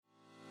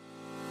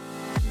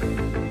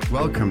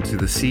Welcome to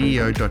the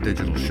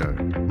CEO.digital Show.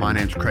 My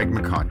name's Craig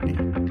McCartney.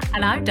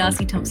 And I'm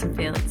Darcy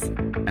Thompson-Fields.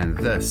 And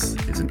this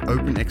is an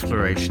open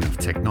exploration of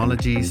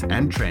technologies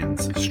and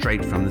trends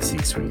straight from the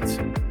C-suite.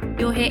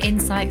 You'll hear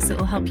insights that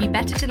will help you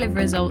better deliver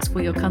results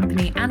for your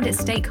company and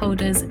its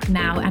stakeholders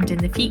now and in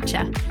the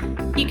future.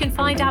 You can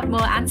find out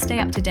more and stay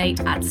up to date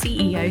at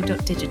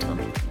CEO.digital.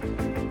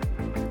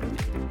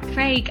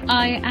 Craig,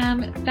 I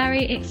am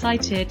very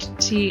excited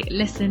to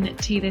listen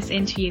to this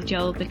interview with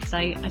Joel because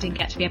I didn't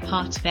get to be a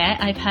part of it.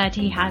 I've heard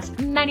he has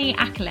many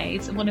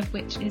accolades, one of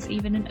which is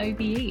even an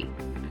OBE.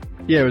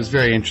 Yeah, it was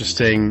very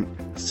interesting.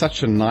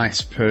 Such a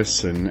nice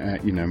person,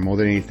 more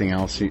than anything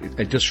else.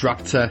 A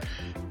disruptor,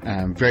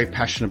 very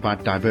passionate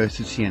about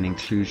diversity and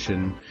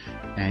inclusion.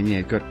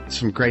 And got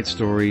some great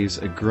stories,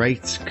 a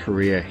great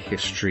career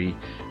history,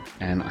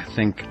 and I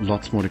think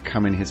lots more to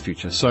come in his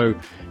future. So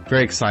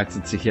very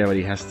excited to hear what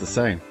he has to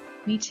say.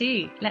 Me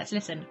too. Let's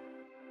listen.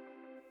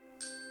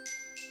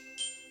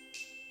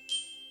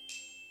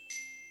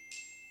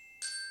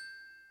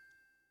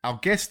 Our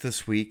guest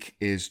this week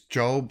is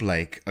Joel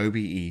Blake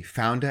OBE,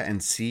 founder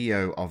and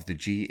CEO of the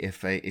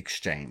GFA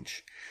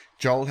Exchange.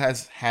 Joel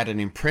has had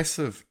an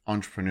impressive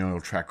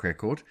entrepreneurial track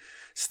record,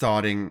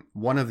 starting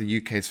one of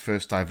the UK's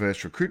first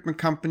diverse recruitment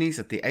companies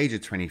at the age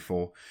of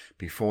 24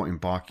 before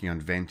embarking on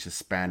ventures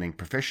spanning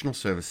professional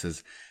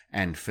services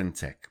and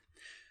fintech.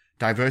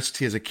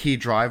 Diversity is a key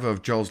driver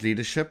of Joel's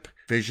leadership,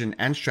 vision,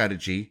 and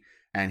strategy,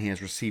 and he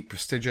has received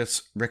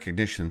prestigious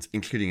recognitions,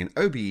 including an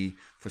OBE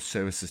for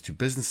services to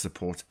business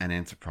support and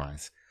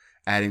enterprise.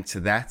 Adding to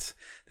that,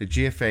 the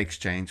GFA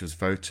Exchange was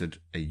voted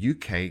a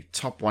UK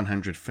top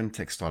 100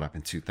 fintech startup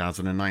in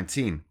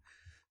 2019.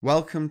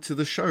 Welcome to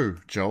the show,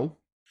 Joel.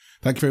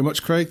 Thank you very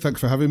much, Craig. Thanks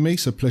for having me.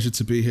 It's a pleasure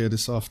to be here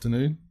this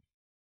afternoon.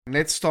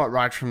 Let's start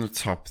right from the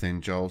top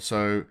then, Joel.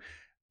 So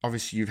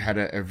obviously, you've had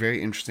a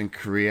very interesting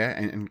career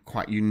and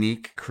quite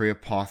unique career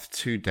path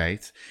to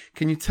date.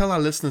 Can you tell our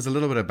listeners a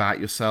little bit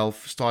about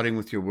yourself, starting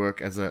with your work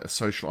as a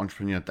social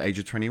entrepreneur at the age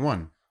of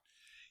 21?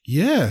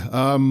 Yeah,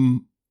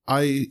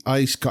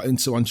 I got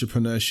into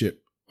entrepreneurship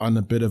on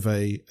a bit of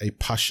a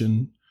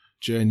passion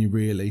journey,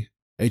 really.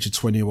 Age of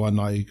 21,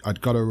 I'd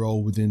got a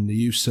role within the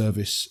youth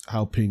service,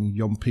 helping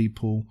young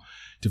people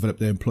develop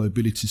their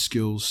employability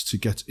skills to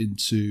get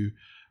into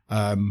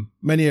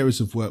many areas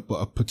of work,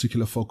 but a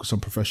particular focus on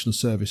professional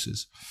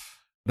services.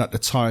 At the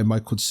time, I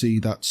could see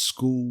that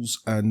schools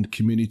and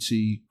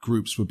community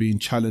groups were being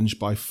challenged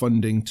by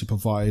funding to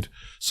provide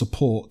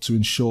support to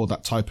ensure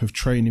that type of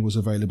training was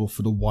available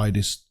for the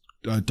widest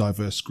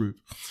diverse group.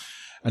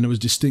 And there was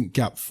a distinct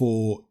gap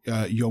for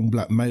young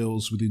black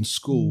males within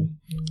school.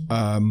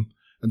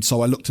 And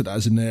so I looked at that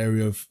as an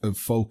area of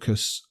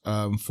focus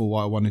for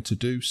what I wanted to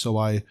do. So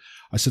I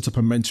set up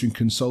a mentoring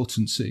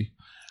consultancy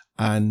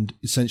and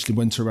essentially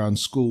went around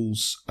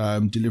schools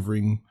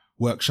delivering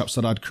workshops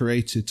that I'd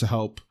created to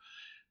help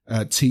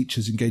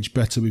teachers engage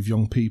better with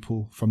young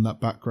people from that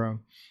background.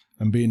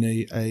 And being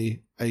a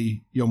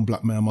young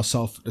black male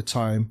myself at the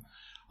time,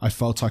 I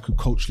felt I could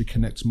culturally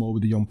connect more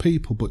with the young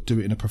people, but do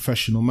it in a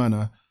professional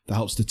manner that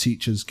helps the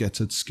teachers get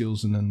the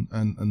skills and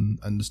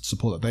the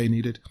support that they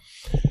needed.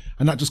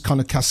 And that just kind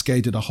of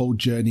cascaded a whole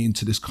journey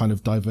into this kind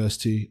of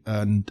diversity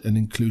and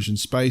inclusion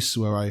space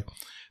where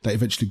that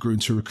eventually grew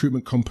into a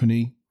recruitment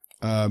company.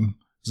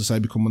 As I say,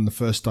 become one of the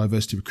first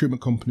diversity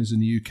recruitment companies in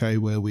the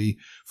UK, where we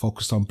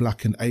focused on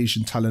black and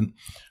Asian talent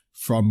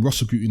from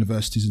Russell Group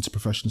universities into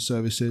professional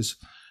services.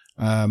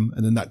 And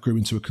then that grew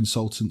into a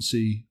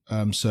consultancy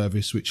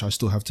service, which I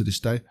still have to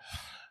this day.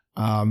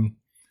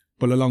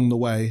 But along the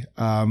way,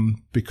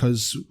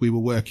 because we were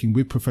working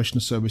with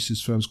professional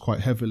services firms quite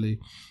heavily,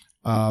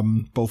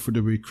 both for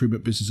the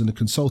recruitment business and the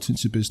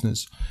consultancy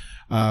business,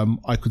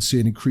 I could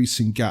see an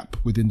increasing gap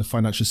within the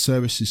financial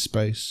services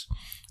space.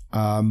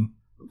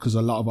 Because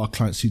a lot of our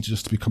clients seem to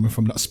just be coming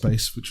from that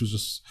space, which was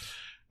just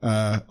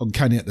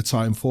uncanny at the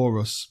time for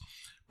us.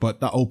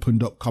 But that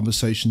opened up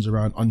conversations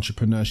around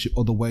entrepreneurship,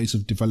 other ways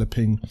of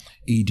developing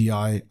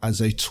EDI as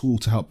a tool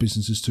to help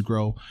businesses to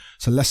grow.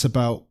 So less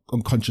about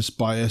unconscious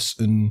bias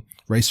and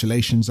Race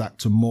Relations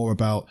Act and more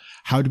about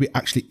how do we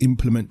actually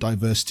implement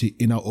diversity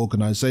in our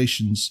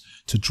organizations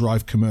to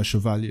drive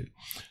commercial value.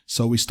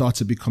 So we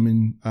started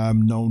becoming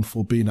known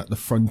for being at the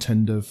front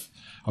end of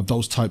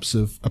those types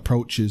of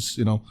approaches.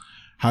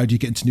 How do you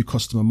get into new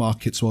customer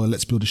markets? Well,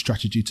 let's build a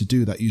strategy to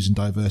do that using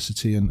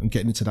diversity and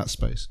getting into that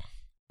space.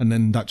 And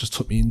then that just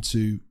took me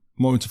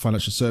more into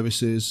financial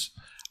services,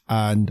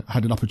 and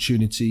had an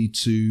opportunity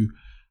to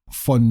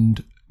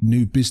fund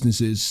new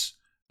businesses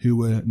who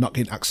were not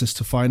getting access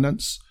to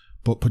finance,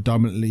 but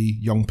predominantly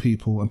young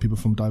people and people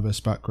from diverse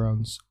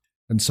backgrounds.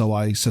 And so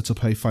I set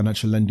up a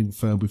financial lending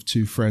firm with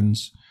two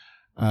friends,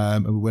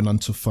 and we went on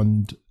to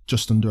fund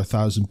just under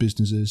 1,000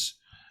 businesses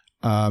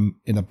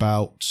in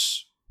about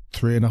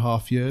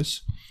 3.5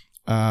 years.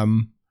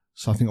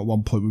 So I think at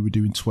one point we were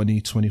doing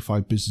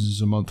 25 businesses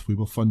a month we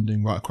were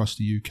funding right across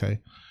the UK.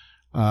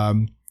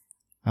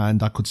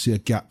 And I could see a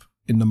gap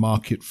in the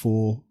market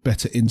for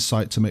better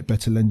insight to make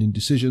better lending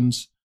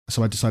decisions.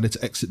 So I decided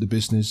to exit the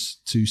business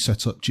to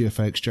set up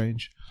GFA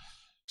Exchange.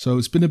 So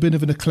it's been a bit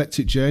of an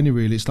eclectic journey,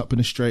 really. It's not been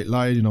a straight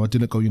line. You know, I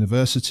didn't go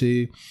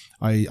university.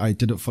 I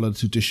didn't follow the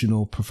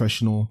traditional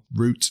professional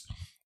route.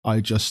 I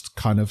just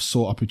kind of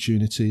saw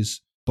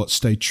opportunities, but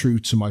stayed true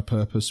to my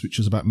purpose, which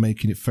was about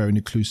making it fair and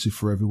inclusive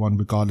for everyone,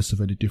 regardless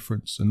of any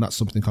difference. And that's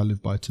something I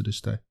live by to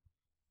this day.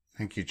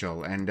 Thank you,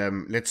 Joel. And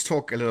let's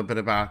talk a little bit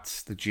about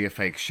the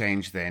GFA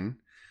exchange then.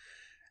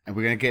 And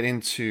we're going to get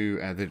into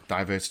the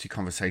diversity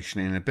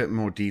conversation in a bit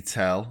more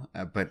detail,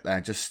 but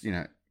just,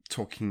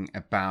 talking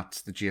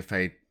about the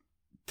GFA,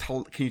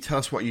 can you tell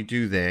us what you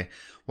do there,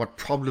 what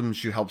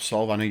problems you help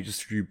solve? I know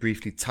you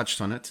briefly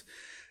touched on it.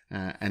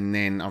 And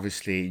then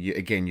obviously,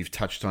 you've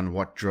touched on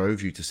what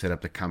drove you to set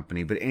up the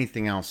company, but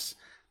anything else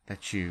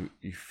that you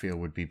feel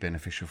would be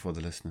beneficial for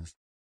the listeners?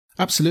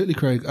 Absolutely,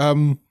 Craig.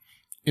 When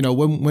I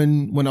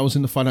was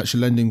in the financial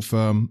lending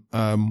firm,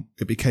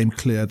 it became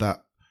clear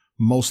that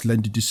most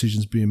lending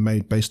decisions being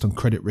made based on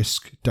credit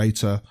risk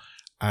data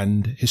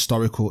and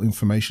historical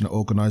information that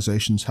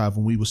organizations have.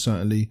 And we were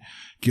certainly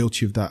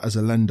guilty of that as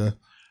a lender.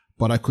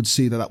 But I could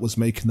see that was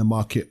making the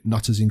market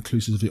not as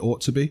inclusive as it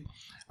ought to be.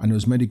 And there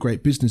was many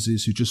great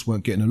businesses who just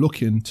weren't getting a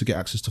look in to get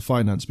access to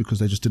finance because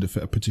they just didn't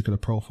fit a particular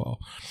profile.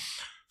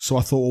 So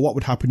I thought, well, what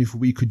would happen if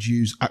we could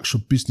use actual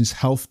business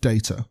health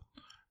data,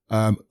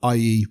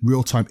 i.e.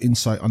 real-time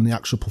insight on the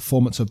actual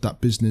performance of that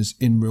business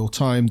in real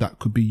time that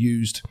could be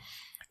used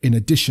in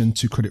addition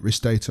to credit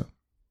risk data.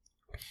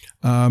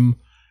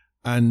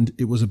 And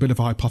it was a bit of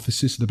a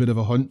hypothesis and a bit of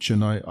a hunch,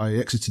 and I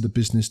exited the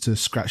business to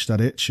scratch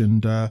that itch,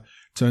 and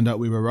turned out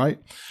we were right.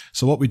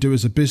 So what we do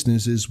as a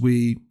business is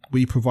we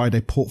provide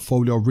a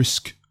portfolio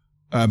risk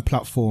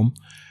platform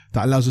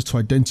that allows us to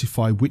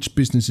identify which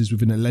businesses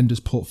within a lender's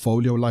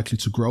portfolio are likely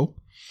to grow,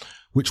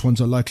 which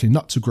ones are likely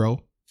not to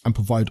grow, and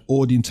provide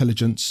all the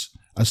intelligence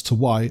as to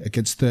why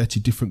against 30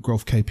 different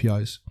growth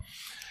KPIs.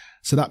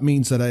 So that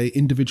means that an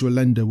individual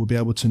lender will be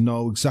able to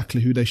know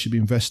exactly who they should be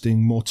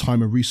investing more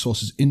time and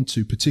resources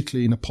into,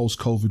 particularly in a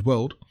post-COVID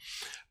world,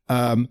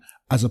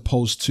 as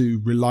opposed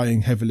to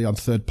relying heavily on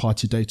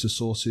third-party data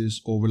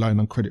sources or relying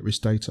on credit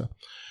risk data.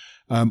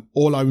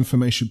 All our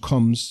information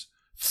comes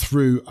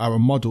through our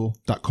model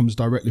that comes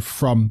directly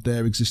from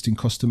their existing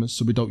customers,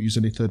 so we don't use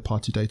any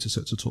third-party data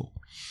sets at all.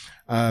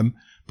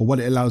 But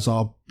what it allows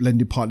our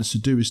lending partners to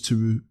do is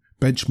to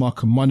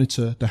benchmark and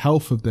monitor the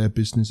health of their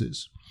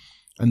businesses,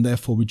 and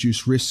therefore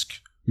reduce risk,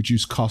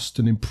 reduce cost,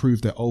 and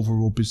improve their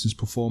overall business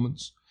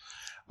performance.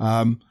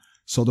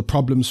 So the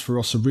problems for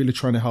us are really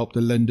trying to help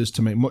the lenders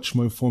to make much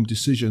more informed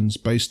decisions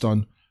based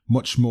on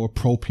much more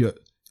appropriate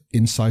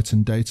insight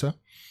and data.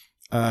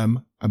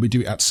 And we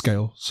do it at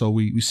scale. So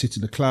we sit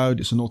in the cloud.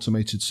 It's an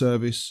automated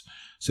service.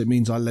 So it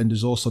means our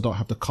lenders also don't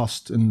have the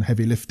cost and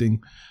heavy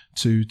lifting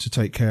to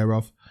take care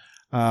of.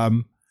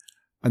 And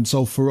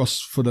so for us,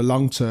 for the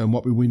long term,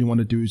 what we really want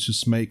to do is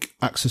just make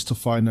access to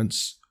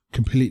finance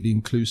completely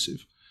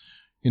inclusive.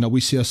 We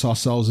see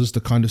ourselves as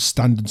the kind of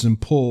standards and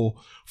poor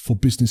for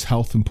business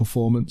health and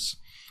performance.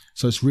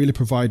 So it's really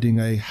providing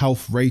a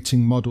health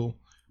rating model,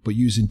 but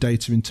using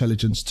data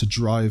intelligence to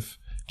drive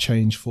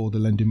change for the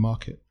lending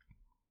market.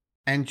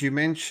 And you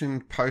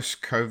mentioned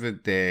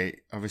post-COVID there,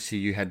 obviously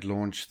you had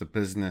launched the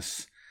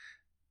business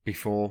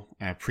before,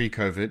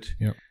 pre-COVID.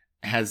 Yep.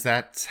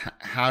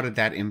 How did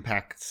that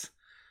impact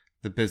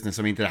the business?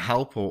 I mean, did it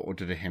help or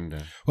did it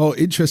hinder? Well,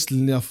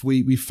 interestingly enough,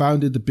 we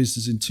founded the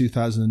business in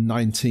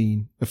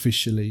 2019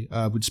 officially.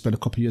 We'd spent a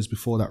couple of years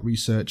before that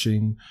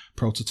researching,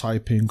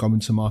 prototyping, going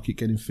to market,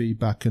 getting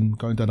feedback, and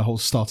going down a whole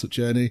startup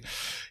journey.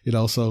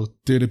 So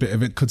doing a bit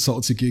of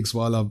consultancy gigs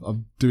while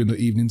I'm doing the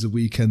evenings and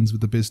weekends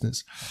with the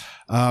business.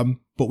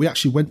 But we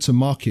actually went to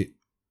market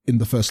in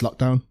the first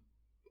lockdown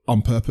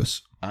on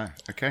purpose. Ah,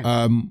 okay.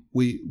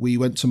 We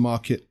went to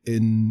market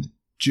in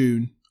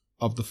June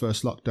of the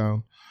first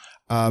lockdown.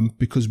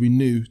 Because we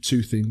knew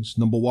two things.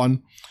 Number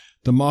one,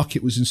 the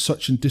market was in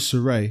such a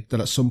disarray that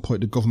at some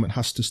point the government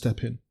has to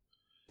step in.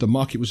 The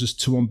market was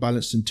just too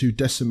unbalanced and too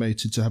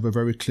decimated to have a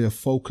very clear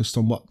focus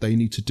on what they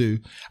need to do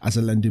as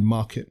a lending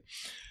market.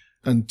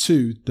 And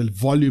two, the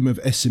volume of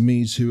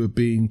SMEs who are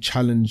being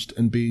challenged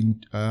and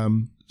being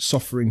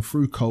suffering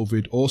through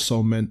COVID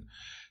also meant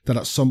that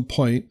at some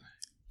point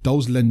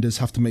those lenders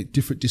have to make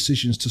different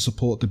decisions to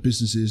support the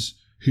businesses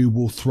who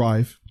will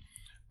thrive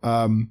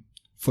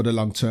for the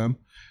long term.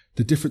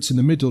 The difference in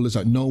the middle is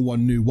that no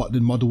one knew what the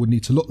model would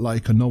need to look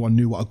like, and no one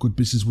knew what a good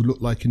business would look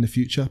like in the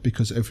future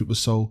because everything was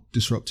so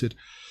disrupted.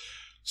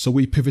 So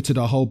we pivoted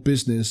our whole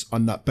business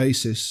on that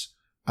basis,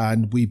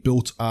 and we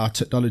built our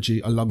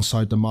technology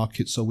alongside the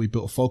market. So we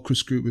built a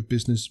focus group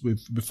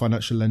with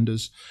financial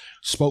lenders,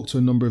 spoke to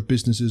a number of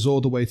businesses all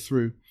the way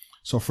through.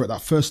 So for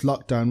that first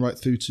lockdown right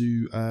through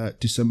to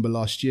December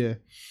last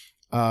year,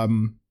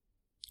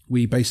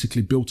 we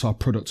basically built our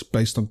product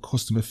based on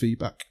customer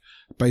feedback,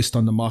 based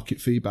on the market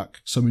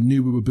feedback. So we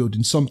knew we were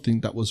building something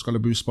that was going to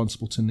be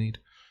responsible to need.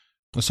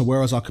 So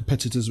whereas our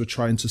competitors were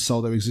trying to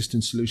sell their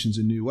existing solutions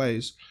in new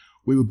ways,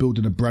 we were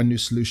building a brand new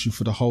solution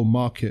for the whole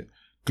market,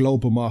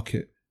 global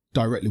market,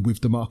 directly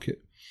with the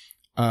market.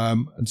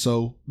 And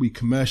so we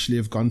commercially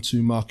have gone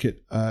to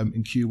market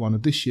in Q1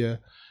 of this year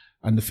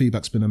and the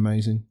feedback's been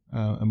amazing.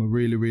 And we're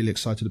really, really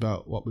excited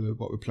about what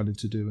we're planning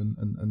to do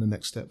and the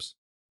next steps.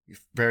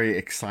 Very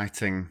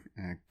exciting,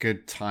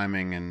 good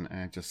timing,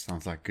 and just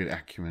sounds like good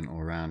acumen all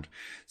around.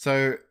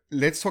 So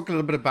let's talk a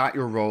little bit about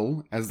your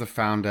role as the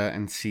founder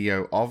and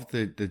CEO of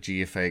the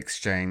GFA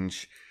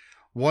Exchange.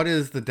 What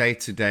is the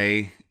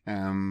day-to-day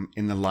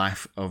in the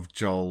life of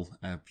Joel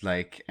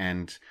Blake?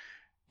 And,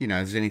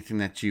 is there anything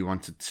that you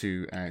wanted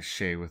to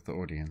share with the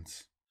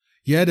audience?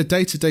 Yeah, the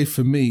day-to-day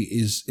for me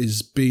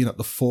is being at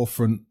the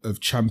forefront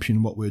of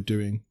championing what we're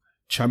doing,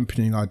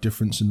 championing our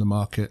difference in the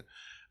market,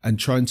 and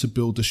trying to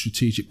build the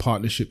strategic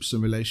partnerships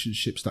and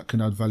relationships that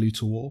can add value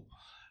to all.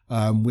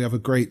 We have a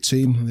great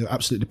team. They're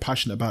absolutely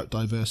passionate about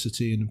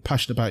diversity and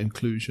passionate about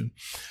inclusion.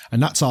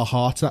 And that's our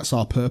heart. That's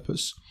our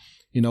purpose.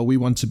 We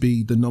want to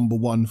be the number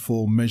one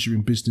for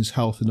measuring business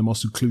health in the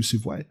most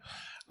inclusive way.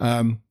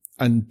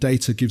 And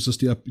data gives us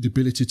the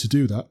ability to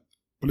do that.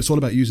 But it's all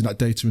about using that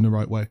data in the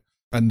right way.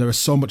 And there are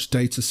so much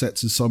data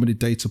sets and so many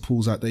data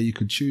pools out there you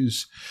could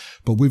choose.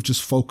 But we've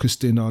just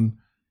focused in on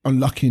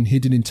unlocking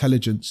hidden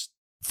intelligence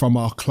from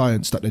our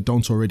clients that they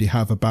don't already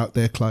have about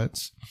their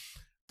clients.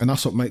 And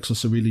that's what makes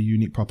us a really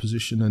unique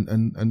proposition.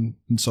 And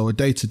so a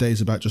day-to-day is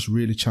about just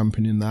really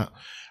championing that,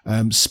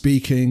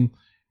 speaking,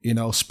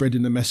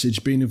 spreading the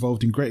message, being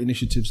involved in great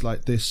initiatives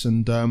like this,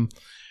 and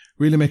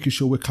really making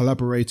sure we're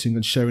collaborating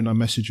and sharing our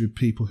message with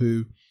people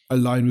who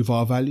align with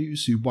our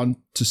values, who want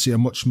to see a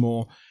much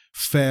more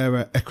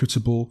fairer,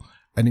 equitable,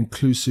 and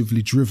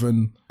inclusively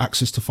driven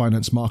access to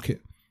finance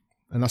market.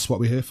 And that's what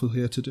we're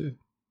here to do.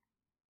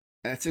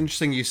 It's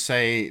interesting you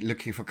say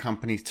looking for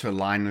companies to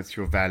align with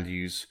your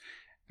values.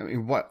 I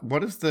mean,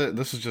 what is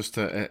this is just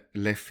a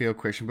left field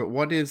question, but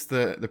what is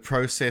the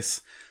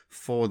process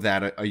for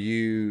that? Are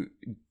you,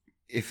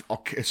 if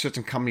a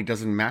certain company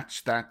doesn't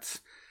match that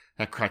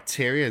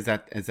criteria, is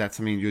that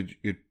something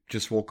you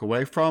just walk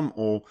away from,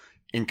 or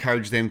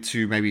encourage them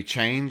to maybe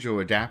change or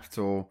adapt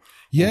or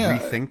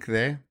rethink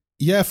there?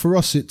 Yeah, for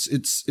us,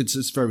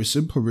 it's very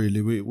simple,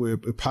 really. We're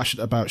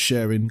passionate about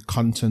sharing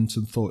content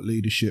and thought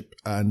leadership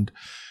and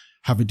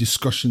having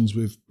discussions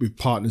with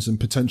partners and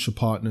potential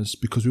partners,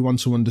 because we want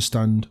to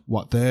understand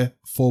what their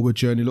forward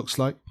journey looks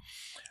like,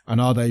 and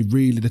are they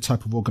really the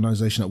type of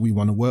organization that we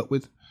want to work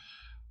with.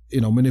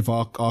 Many of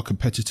our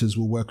competitors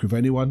will work with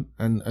anyone,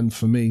 and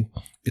for me,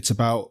 it's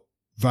about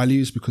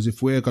values, because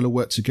if we're going to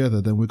work together,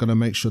 then we're going to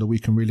make sure that we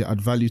can really add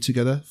value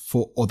together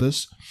for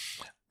others.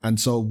 And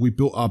so we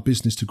built our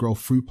business to grow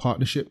through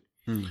partnership.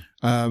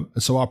 And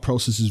so our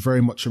process is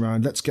very much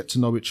around, let's get to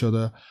know each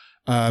other.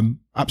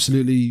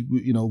 Absolutely,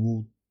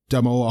 we'll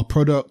demo our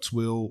product,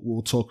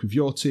 we'll talk with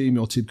your team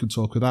can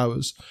talk with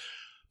ours.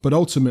 But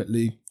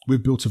ultimately,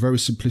 we've built a very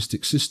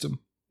simplistic system.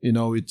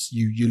 It's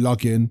you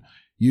log in,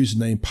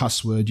 username,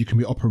 password, you can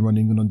be up and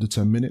running in under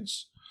 10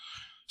 minutes.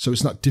 So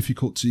it's not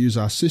difficult to use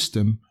our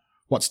system.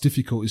 What's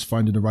difficult is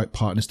finding the right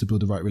partners to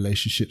build the right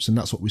relationships. And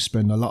that's what we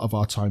spend a lot of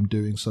our time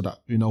doing, so that,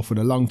 for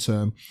the long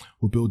term,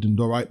 we're building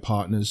the right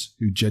partners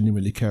who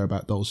genuinely care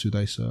about those who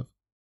they serve.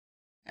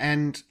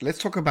 And let's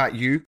talk about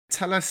you.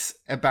 Tell us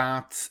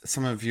about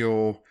some of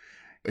your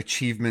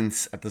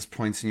achievements at this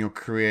point in your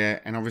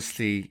career. And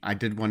obviously, I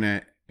did want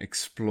to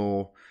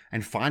explore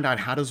and find out,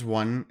 how does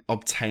one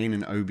obtain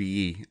an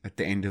OBE at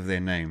the end of their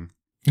name?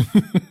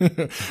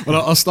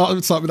 Well, I'll start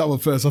with that one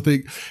first. I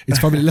think it's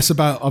probably less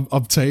about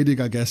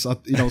obtaining, I guess.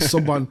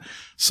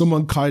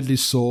 Someone kindly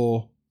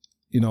saw,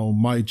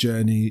 my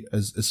journey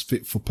as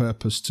fit for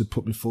purpose to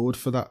put me forward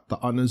for the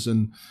honors.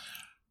 And,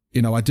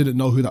 I didn't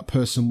know who that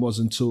person was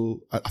until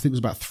I think it was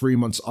about 3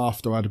 months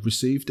after I'd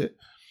received it.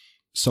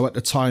 So at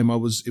the time it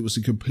was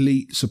a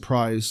complete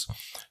surprise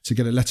to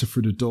get a letter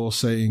through the door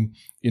saying,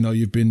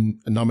 you've been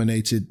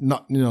nominated,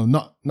 not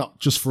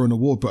just for an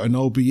award, but an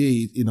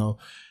OBE.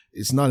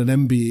 It's not an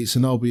MBE, it's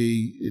an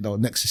OBE,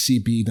 next to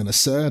CBE and a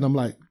Sir. And I'm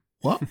like,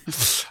 what?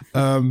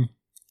 And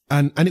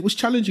it was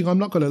challenging, I'm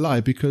not going to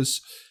lie,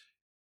 because,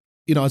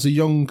 as a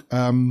young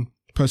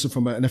person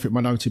from an ethnic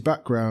minority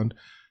background,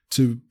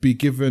 to be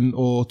given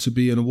or to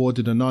be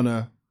awarded an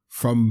honour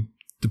from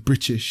the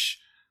British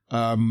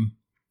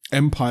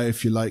Empire,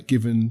 if you like,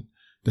 given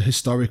the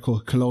historical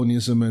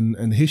colonialism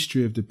and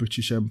history of the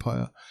British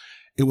Empire,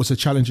 it was a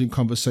challenging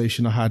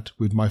conversation I had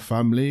with my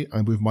family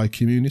and with my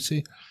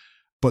community.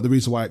 But the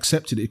reason why I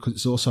accepted it, because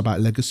it's also about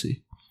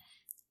legacy.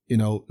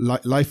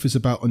 Life is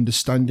about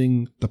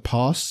understanding the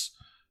past,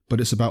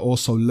 but it's about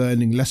also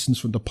learning lessons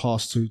from the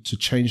past to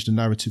change the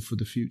narrative for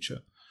the future.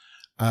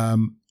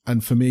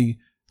 And for me,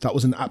 that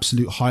was an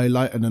absolute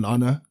highlight and an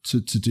honour to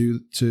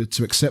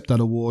accept that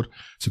award,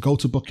 to go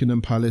to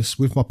Buckingham Palace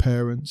with my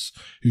parents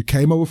who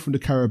came over from the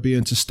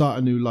Caribbean to start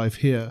a new life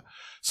here.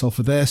 So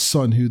for their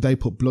son, who they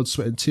put blood,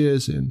 sweat and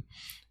tears in,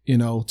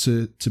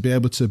 to be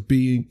able to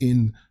be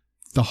in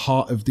the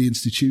heart of the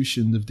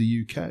institution of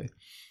the UK,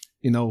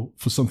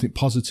 for something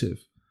positive,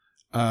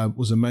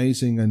 was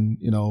amazing. And,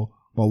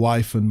 my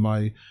wife and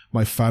my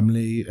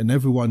family and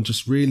everyone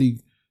just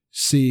really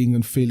seeing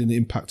and feeling the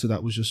impact of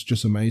that was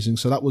just amazing.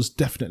 So that was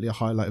definitely a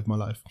highlight of my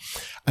life.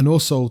 And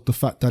also the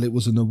fact that it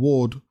was an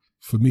award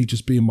for me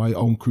just being my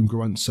own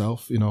congruent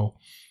self.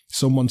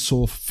 Someone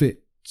saw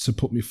fit to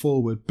put me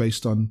forward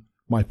based on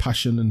my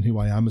passion and who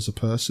I am as a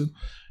person,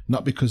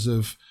 not because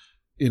of,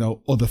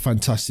 other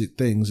fantastic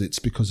things. It's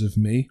because of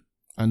me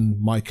and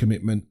my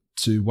commitment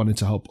to wanting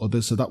to help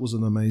others. So that was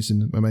an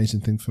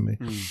amazing thing for me.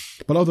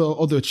 But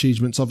other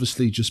achievements,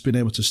 obviously just being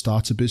able to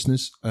start a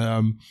business,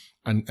 and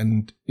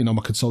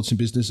my consulting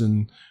business,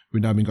 and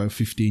we've now been going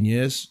 15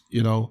 years,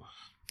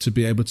 to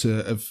be able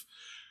to have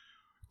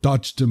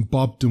dodged and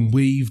bobbed and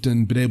weaved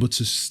and been able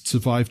to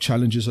survive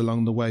challenges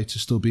along the way to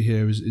still be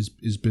here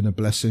is been a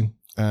blessing.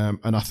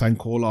 And I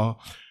thank all our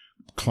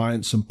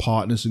clients and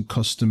partners and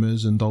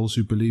customers and those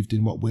who believed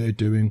in what we're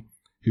doing,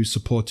 who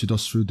supported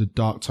us through the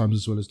dark times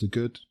as well as the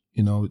good.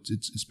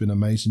 It's been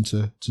amazing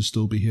to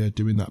still be here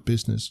doing that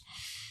business.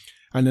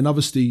 And then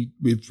obviously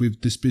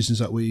with this business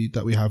that we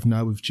have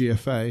now with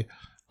GFA,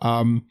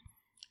 to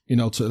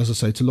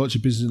launch a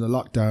business in the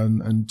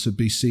lockdown and to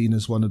be seen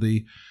as one of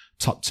the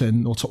top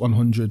 10 or top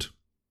 100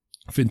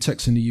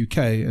 fintechs in the UK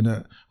and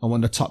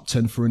one of the top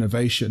 10 for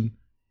innovation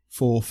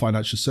for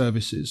financial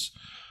services,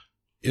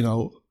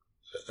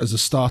 as a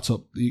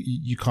startup,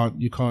 you can't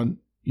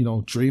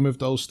dream of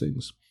those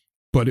things.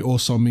 But it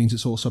also means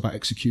it's also about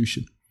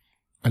execution.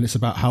 And it's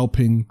about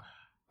helping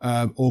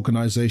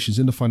organizations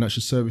in the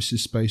financial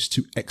services space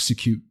to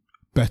execute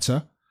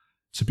better,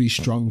 to be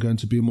stronger, and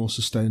to be more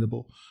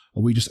sustainable.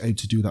 And we just aim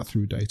to do that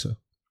through data.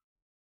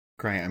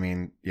 Great. I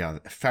mean, yeah,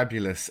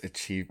 fabulous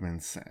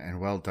achievements, and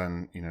well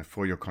done,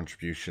 for your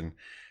contribution.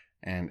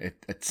 And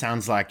it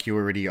sounds like you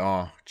already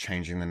are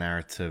changing the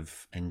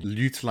narrative and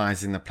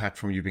utilizing the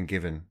platform you've been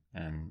given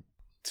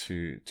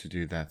to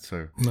do that.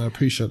 So I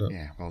appreciate that.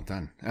 Yeah, well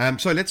done.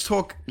 So let's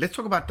talk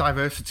about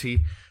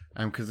diversity,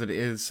 because it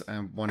is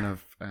one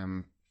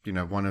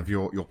of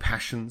your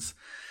passions.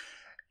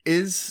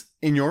 Is,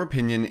 in your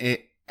opinion,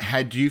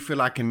 do you feel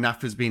like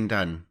enough has been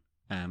done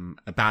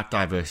about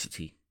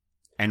diversity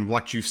and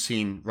what you've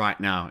seen right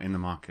now in the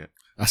market?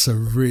 That's a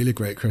really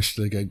great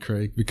question again,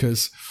 Craig,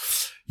 because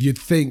you'd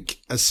think,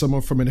 as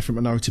someone from a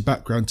different minority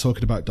background,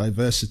 talking about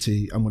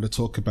diversity, I'm going to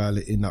talk about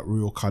it in that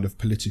real kind of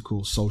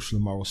political, social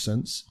and moral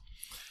sense.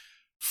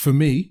 For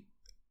me,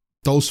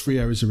 those three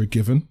areas are a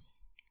given.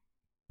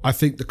 I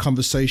think the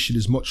conversation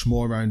is much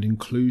more around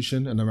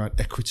inclusion and around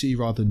equity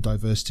rather than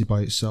diversity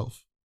by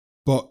itself.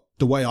 But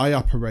the way I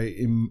operate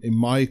in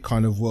my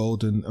kind of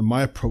world and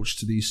my approach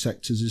to these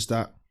sectors is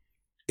that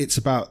it's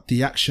about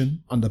the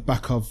action on the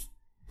back of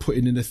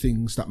putting in the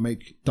things that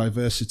make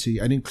diversity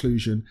and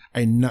inclusion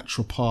a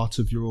natural part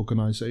of your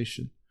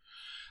organization.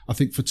 I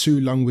think for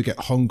too long we get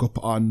hung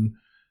up on,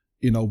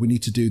 we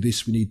need to do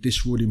this, we need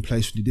this rule in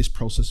place, we need this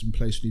process in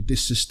place, we need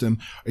this system.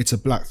 It's a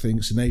black thing,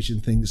 it's an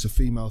Asian thing, it's a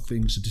female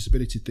thing, it's a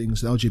disability thing,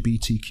 it's an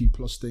LGBTQ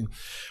plus thing.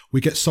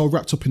 We get so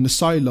wrapped up in the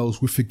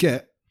silos, we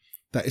forget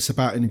that it's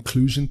about an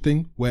inclusion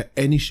thing where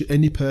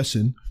any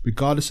person,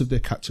 regardless of their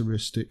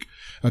characteristic,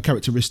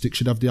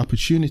 should have the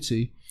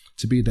opportunity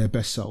to be their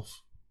best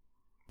self.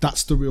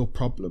 That's the real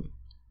problem.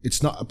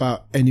 It's not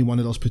about any one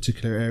of those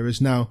particular areas.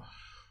 Now,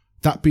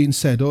 that being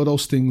said, all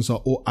those things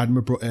are all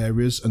admirable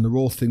areas, and they're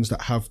all things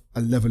that have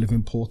a level of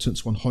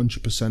importance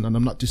 100%. And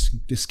I'm not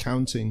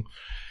discounting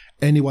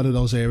any one of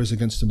those areas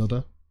against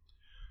another.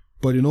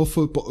 But in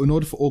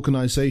order for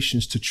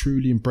organizations to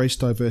truly embrace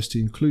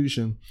diversity and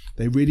inclusion,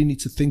 they really need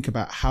to think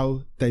about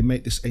how they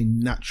make this a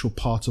natural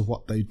part of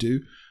what they do,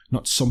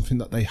 not something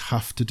that they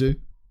have to do.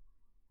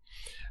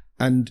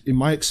 And in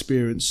my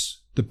experience,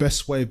 the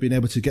best way of being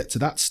able to get to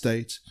that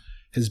state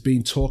has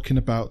been talking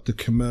about the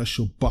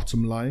commercial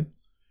bottom line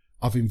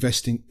of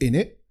investing in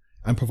it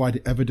and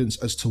providing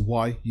evidence as to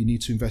why you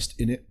need to invest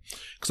in it.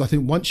 Because I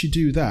think once you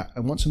do that,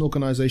 and once an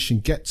organization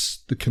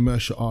gets the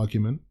commercial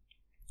argument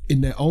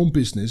in their own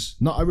business,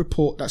 not a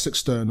report that's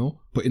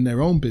external, but in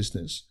their own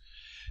business,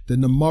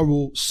 then the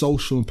moral,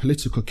 social and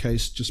political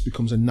case just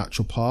becomes a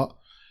natural part.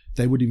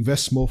 They would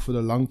invest more for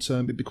the long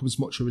term. It becomes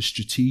much of a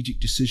strategic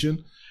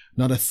decision,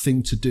 not a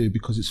thing to do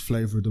because it's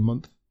flavor of the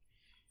month.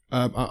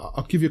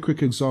 I'll give you a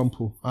quick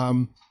example.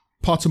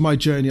 Part of my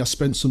journey, I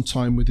spent some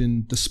time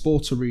within the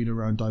sport arena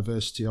around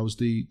diversity. I was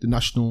the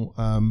national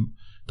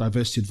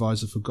diversity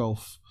advisor for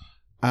golf.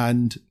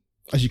 And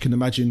as you can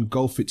imagine,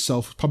 golf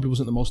itself probably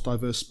wasn't the most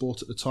diverse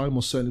sport at the time,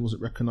 or certainly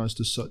wasn't recognised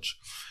as such,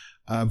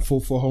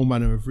 for a whole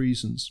manner of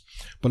reasons.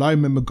 But I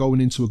remember going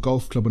into a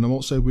golf club, and I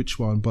won't say which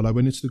one, but I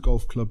went into the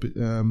golf club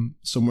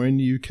somewhere in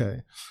the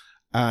UK,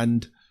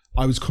 and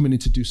I was coming in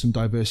to do some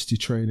diversity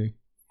training.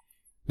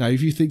 Now,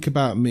 if you think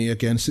about me,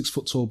 again, a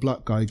 6-foot-tall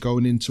black guy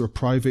going into a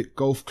private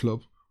golf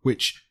club,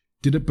 which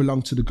didn't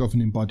belong to the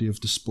governing body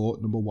of the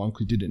sport, number one,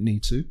 because you didn't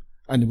need to,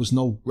 and there was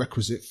no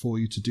requisite for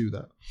you to do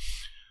that.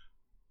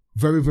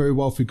 Very, very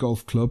wealthy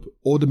golf club.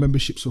 All the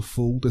memberships are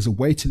full. There's a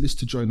waiting list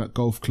to join that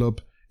golf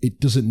club. It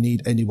doesn't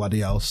need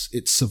anybody else.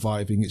 It's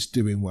surviving. It's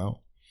doing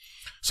well.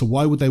 So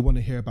why would they want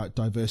to hear about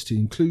diversity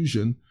and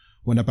inclusion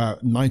when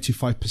about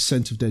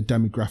 95% of their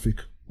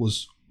demographic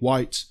was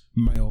white,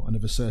 male, and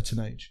of a certain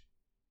age?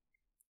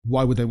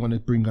 Why would they want to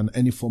bring on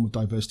any form of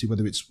diversity,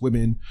 whether it's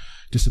women,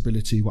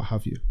 disability, what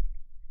have you?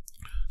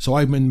 So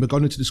I remember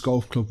going into this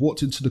golf club,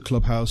 walked into the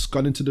clubhouse,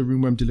 gone into the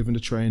room where I'm delivering the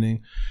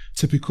training.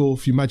 Typical,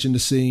 if you imagine the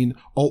scene,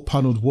 alt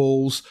panelled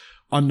walls.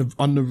 On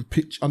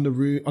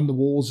the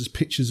walls is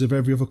pictures of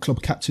every other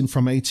club captain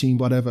from 18,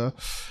 whatever.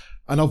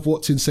 And I've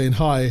walked in saying,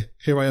 hi,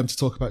 here I am to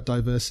talk about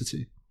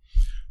diversity.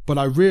 But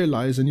I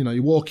realised, and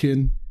you walk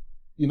in,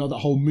 that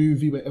whole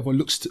movie where everyone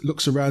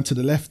looks around to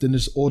the left and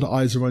there's all the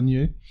eyes are on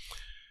you.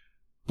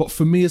 But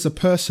for me as a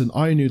person,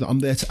 I knew that I'm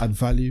there to add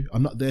value.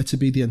 I'm not there to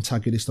be the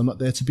antagonist. I'm not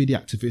there to be the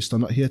activist.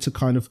 I'm not here to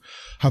kind of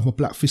have my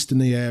black fist in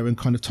the air and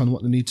kind of tell them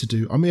what they need to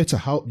do. I'm here to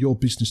help your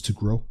business to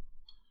grow.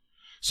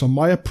 So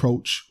my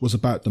approach was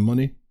about the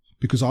money,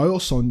 because I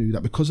also knew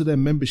that because of their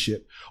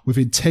membership,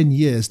 within 10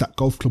 years, that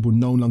golf club will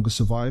no longer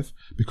survive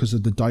because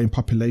of the dying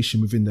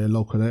population within their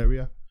local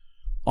area.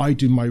 I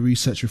did my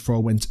research before I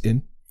went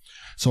in.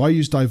 So I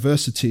used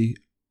diversity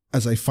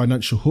as a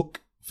financial hook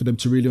for them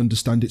to really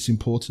understand its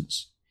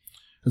importance.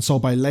 And so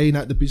by laying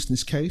out the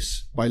business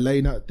case, by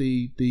laying out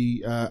the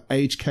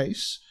age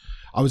case,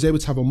 I was able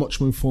to have a much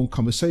more informed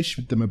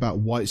conversation with them about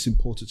why it's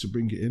important to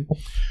bring it in.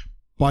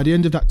 By the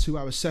end of that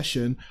 2-hour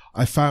session,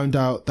 I found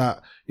out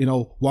that,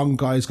 one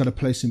guy's got a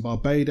place in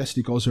Barbados.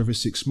 He goes every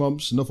 6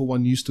 months. Another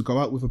one used to go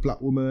out with a black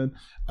woman,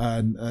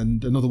 and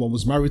another one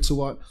was married to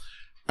one.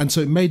 And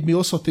so it made me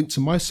also think to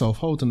myself,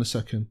 hold on a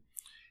second.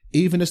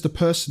 Even as the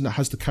person that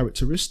has the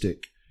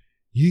characteristic,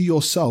 you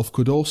yourself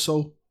could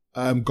also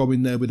go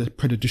in there with a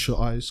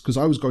prejudicial eyes, because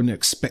I was going there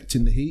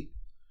expecting the heat.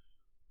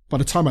 By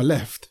the time I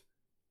left,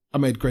 I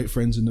made great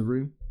friends in the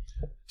room.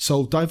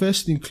 So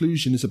diversity and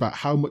inclusion is about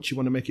how much you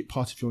want to make it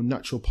part of your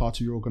natural part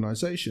of your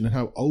organization and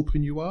how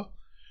open you are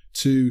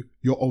to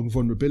your own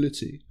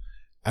vulnerability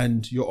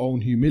and your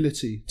own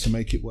humility to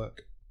make it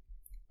work.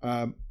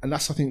 And I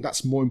think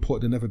that's more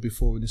important than ever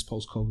before in this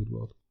post-COVID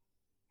world.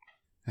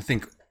 I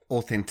think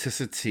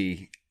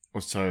authenticity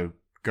also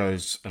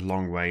goes a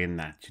long way in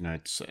that.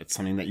 It's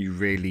something that you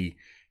really,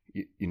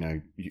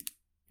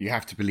 you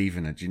have to believe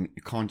in it. You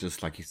can't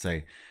just, like you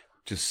say,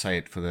 just say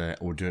it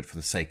or do it for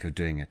the sake of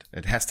doing it.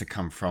 It has to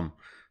come from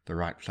the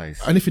right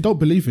place. And if you don't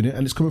believe in it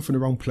and it's coming from the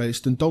wrong place,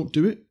 then don't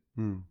do it.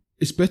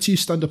 It's better you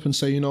stand up and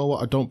say, you know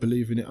what, I don't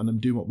believe in it and I'm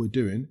doing what we're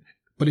doing.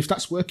 But if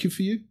that's working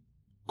for you,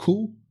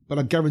 cool. But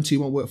I guarantee it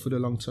won't work for the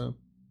long term.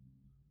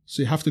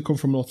 So you have to come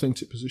from an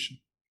authentic position.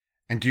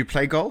 And do you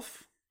play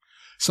golf?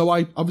 So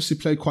I obviously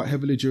played quite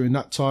heavily during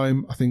that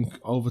time. I think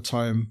over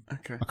time,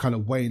 I kind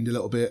of waned a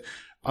little bit.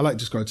 I like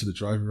just going to the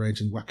driving range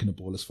and whacking the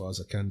ball as far as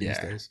I can these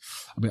days.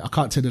 I mean, I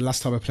can't tell you the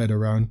last time I played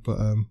around, but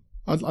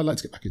I'd like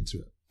to get back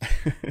into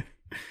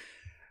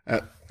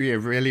it.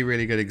 Really,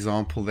 really good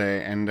example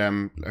there.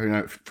 And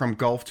from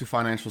golf to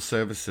financial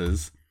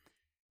services,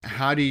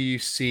 how do you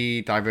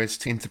see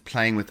diversity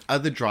interplaying with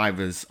other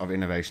drivers of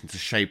innovation to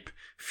shape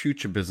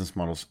future business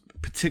models,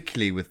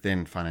 particularly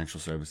within financial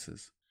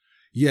services?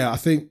 Yeah, I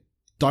think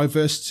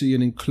diversity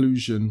and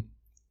inclusion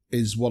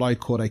is what I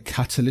call a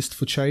catalyst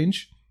for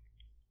change.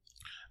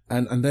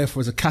 And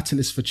therefore, as a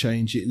catalyst for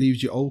change, it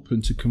leaves you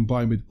open to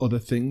combine with other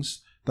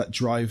things that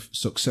drive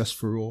success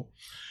for all.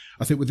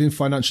 I think within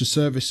financial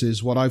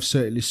services, what I've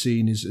certainly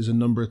seen is a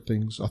number of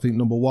things. I think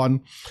number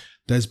one,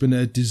 there's been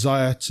a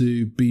desire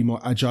to be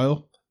more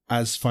agile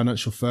as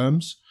financial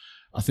firms.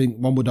 I think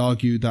one would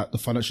argue that the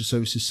financial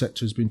services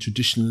sector has been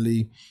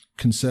traditionally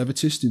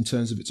conservatist in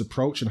terms of its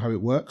approach and how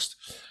it works.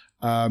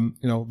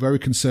 Very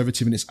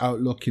conservative in its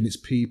outlook, in its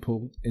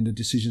people, in the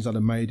decisions that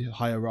are made,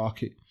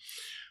 hierarchy.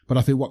 But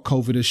I think what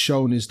COVID has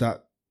shown is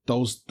that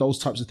those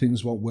types of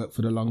things won't work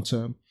for the long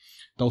term.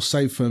 Those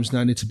same firms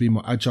now need to be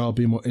more agile,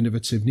 be more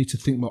innovative, need to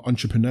think more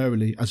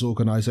entrepreneurially as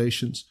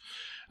organizations.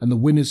 And the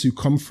winners who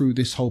come through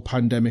this whole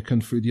pandemic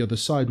and through the other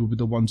side will be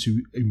the ones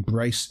who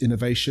embrace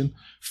innovation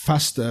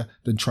faster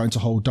than trying to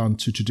hold on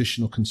to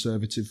traditional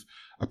conservative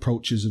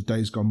approaches of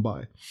days gone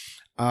by.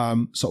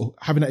 So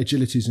having that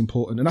agility is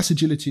important. And that's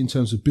agility in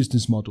terms of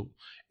business model,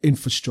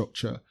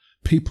 infrastructure,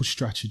 people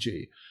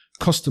strategy,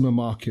 customer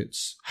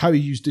markets, how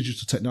you use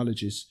digital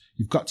technologies.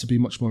 You've got to be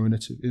much more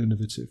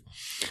innovative.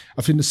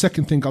 I think the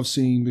second thing I've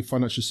seen with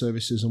financial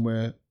services and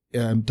where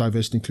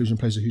diversity and inclusion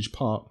plays a huge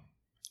part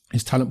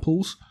is talent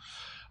pools.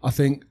 I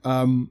think,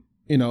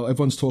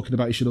 everyone's talking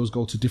about you should always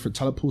go to different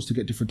talent pools to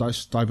get different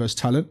diverse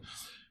talent,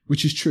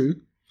 which is true.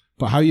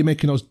 But how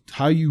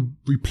are you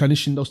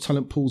replenishing those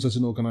talent pools as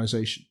an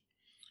organization?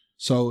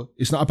 So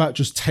it's not about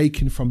just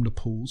taking from the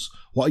pools.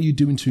 What are you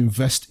doing to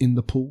invest in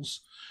the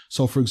pools?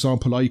 So, for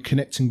example, are you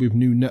connecting with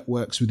new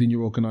networks within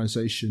your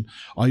organization?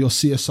 Are your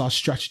CSR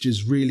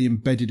strategies really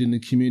embedded in the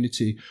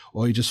community?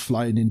 Or are you just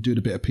flying in, doing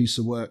a bit of piece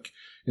of work,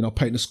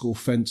 painting a school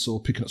fence or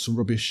picking up some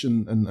rubbish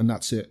and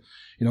that's it?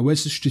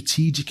 Where's the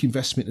strategic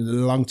investment in the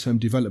long-term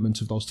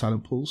development of those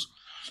talent pools?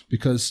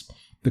 Because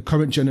the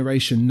current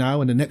generation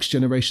now and the next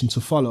generation to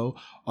follow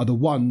are the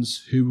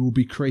ones who will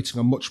be creating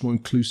a much more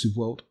inclusive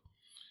world.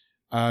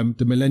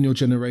 The millennial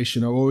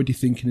generation are already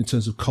thinking in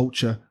terms of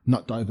culture,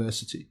 not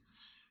diversity.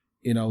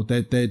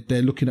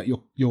 They're looking at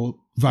your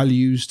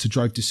values to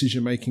drive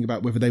decision making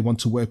about whether they want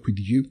to work with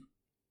you.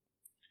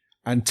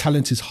 And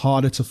talent is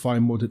harder to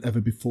find more than ever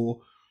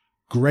before.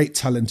 Great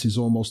talent is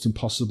almost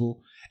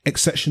impossible.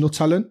 Exceptional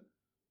talent,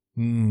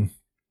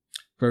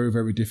 very,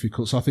 very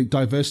difficult. So I think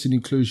diversity and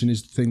inclusion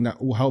is the thing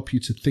that will help you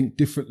to think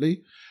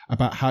differently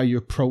about how you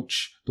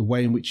approach the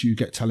way in which you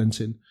get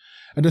talent in.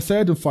 And the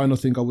third and final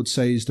thing I would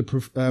say is the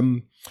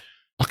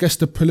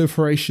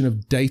proliferation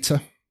of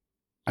data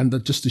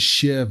and just the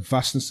sheer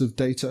vastness of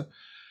data.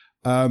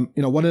 One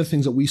of the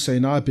things that we say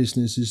in our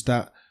business is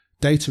that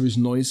data is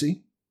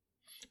noisy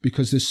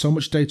because there's so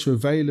much data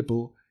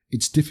available.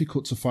 It's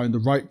difficult to find the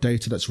right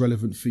data that's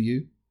relevant for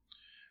you.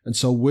 And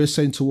so we're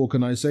saying to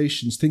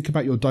organizations, think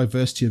about your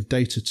diversity of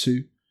data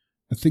too,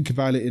 and think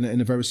about it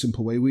in a very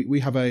simple way. We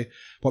have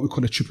what we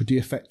call a triple D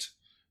effect,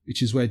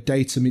 which is where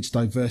data meets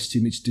diversity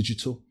meets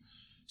digital.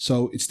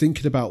 So it's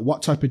thinking about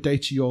what type of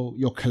data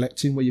you're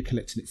collecting, where you're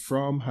collecting it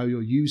from, how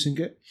you're using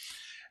it,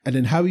 and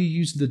then how you're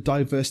using the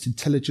diverse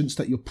intelligence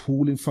that you're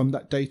pulling from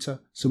that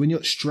data. So when you're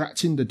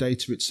extracting the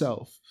data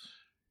itself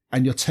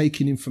and you're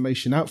taking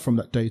information out from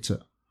that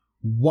data,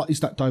 what is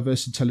that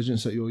diverse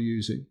intelligence that you're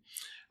using?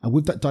 And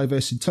with that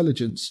diverse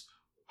intelligence,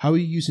 how are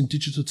you using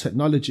digital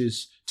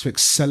technologies to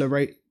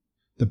accelerate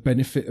the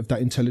benefit of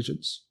that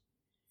intelligence?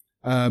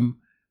 And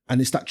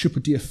it's that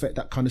triple D effect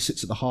that kind of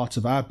sits at the heart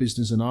of our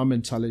business and our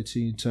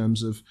mentality in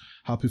terms of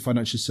helping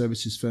financial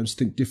services firms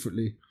think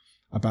differently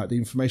about the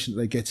information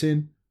that they get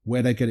in,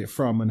 where they get it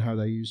from, and how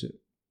they use it.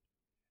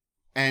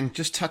 And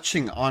just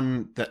touching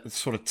on the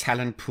sort of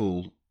talent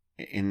pool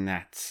in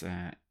that,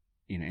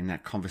 in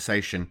that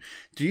conversation,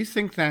 do you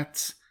think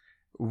that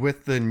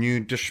with the new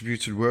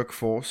distributed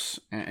workforce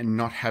and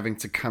not having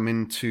to come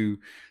into,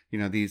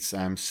 these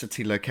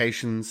city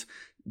locations,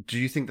 do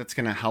you think that's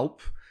going to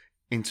help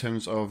in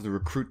terms of the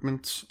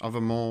recruitment of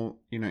a more,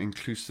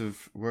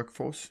 inclusive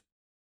workforce?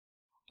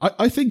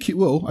 I think it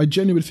will. I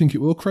genuinely think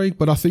it will, Craig,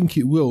 but I think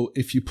it will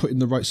if you put in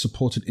the right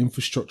supported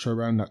infrastructure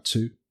around that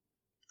too.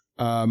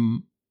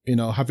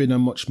 Having a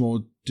much more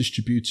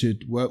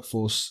distributed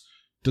workforce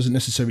doesn't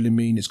necessarily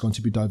mean it's going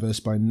to be diverse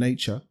by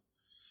nature.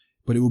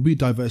 But it will be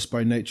diverse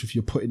by nature if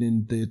you're putting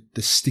in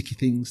the sticky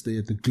things,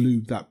 the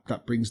glue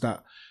that brings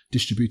that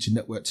distributed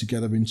network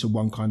together into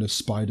one kind of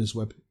spider's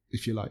web,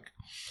 if you like.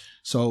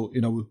 So,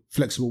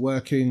 flexible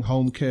working,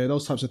 home care,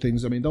 those types of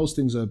things. I mean, those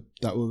things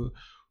that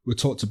were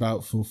talked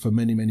about for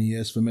many, many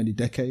years, for many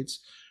decades.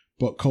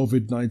 But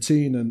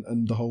COVID-19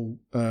 and the whole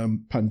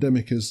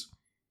pandemic has,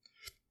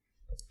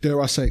 dare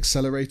I say,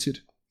 accelerated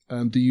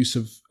the use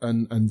of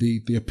and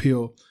the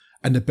appeal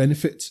and the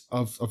benefit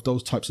of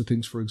those types of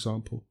things, for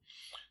example.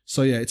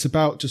 So yeah, it's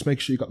about just making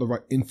sure you've got the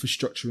right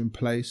infrastructure in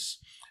place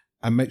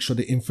and make sure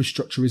the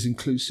infrastructure is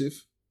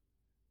inclusive,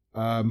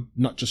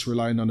 not just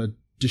relying on a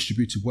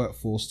distributed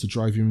workforce to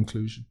drive your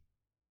inclusion.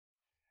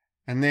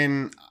 And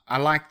then I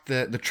like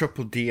the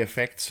triple D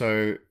effect.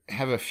 So I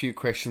have a few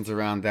questions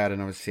around that.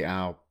 And obviously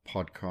our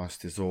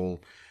podcast is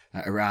all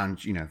around,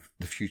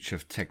 the future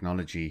of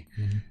technology.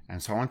 Mm-hmm.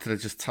 And so I wanted to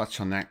just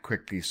touch on that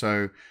quickly.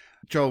 So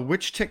Joel,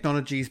 which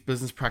technologies,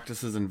 business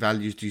practices, and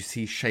values do you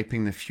see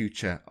shaping the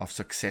future of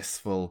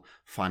successful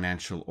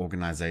financial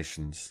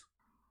organizations?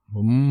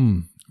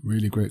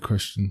 Really great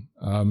question.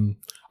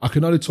 I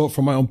can only talk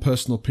from my own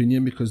personal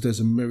opinion because there's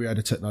a myriad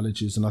of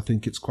technologies, and I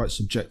think it's quite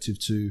subjective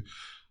to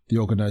the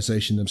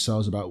organization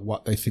themselves about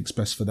what they think's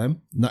best for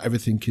them. Not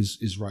everything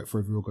is right for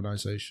every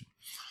organization.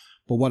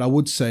 But what I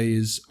would say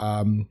is,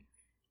 and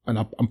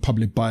I'm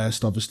probably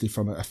biased, obviously,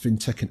 from a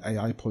fintech and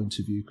AI point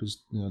of view,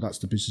 because that's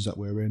the business that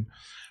we're in.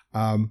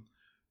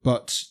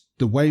 But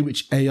the way in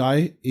which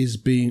AI is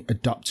being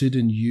adopted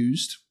and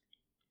used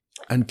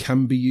and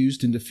can be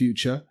used in the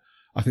future,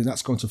 I think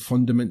that's going to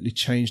fundamentally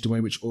change the way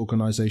in which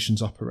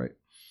organizations operate,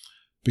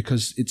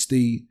 because it's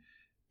the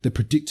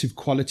predictive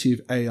quality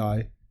of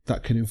AI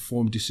that can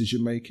inform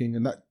decision making,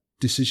 and that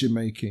decision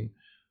making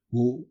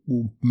will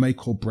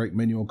make or break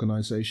many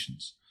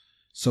organizations.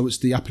 So it's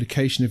the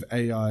application of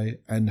AI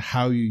and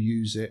how you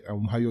use it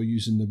and how you're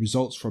using the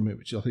results from it,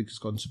 which I think is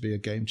going to be a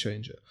game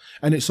changer.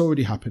 And it's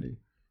already happening.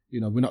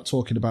 We're not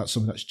talking about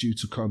something that's due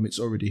to come. It's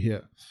already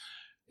here.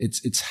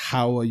 It's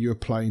how are you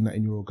applying that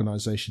in your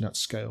organization at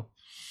scale?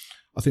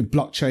 I think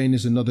blockchain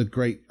is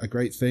a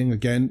great thing.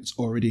 Again, it's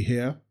already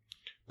here.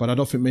 But I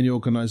don't think many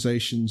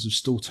organizations have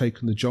still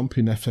taken the jump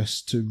in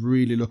FS to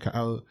really look at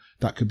how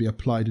that could be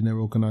applied in their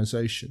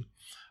organization.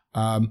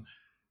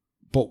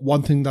 But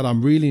one thing that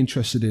I'm really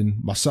interested in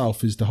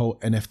myself is the whole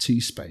NFT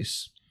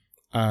space,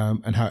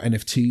 and how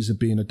NFTs are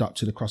being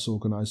adopted across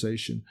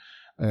organization.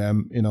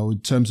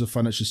 In terms of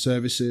financial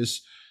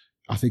services,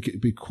 I think it'd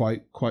be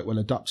quite well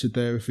adapted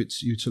there if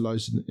it's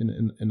utilized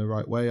in the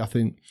right way. I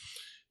think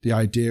the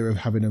idea of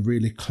having a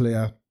really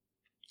clear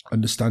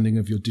understanding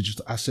of your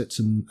digital assets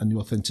and the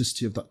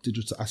authenticity of that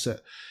digital asset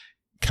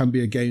can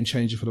be a game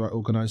changer for the right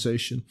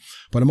organization.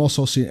 But I'm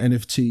also seeing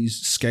NFTs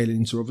scaling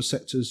into other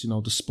sectors,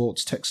 the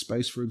sports tech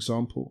space, for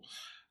example.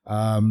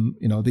 The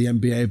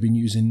NBA have been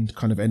using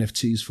kind of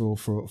NFTs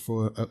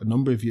for a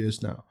number of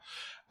years now,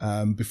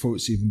 before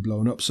it's even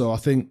blown up. So I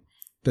think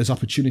there's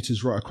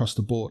opportunities right across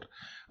the board.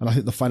 And I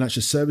think the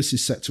financial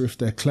services sector, if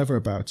they're clever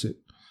about it,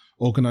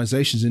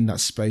 organizations in that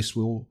space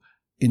will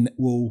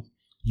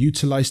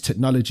utilize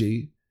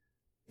technology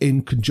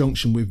in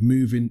conjunction with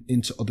moving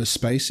into other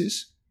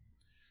spaces.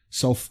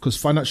 So, because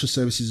financial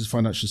services is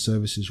financial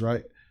services,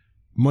 right?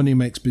 Money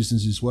makes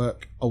businesses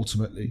work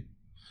ultimately.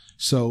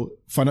 So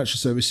financial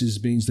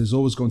services means there's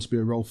always going to be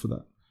a role for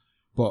that.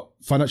 But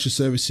financial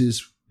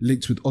services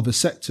linked with other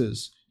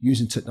sectors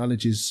using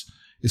technologies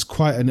is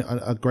quite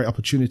a great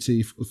opportunity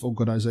if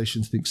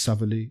organizations think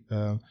savvily,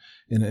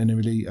 in a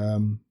really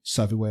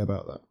savvy way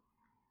about that.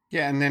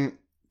 Yeah, and then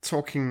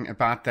talking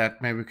about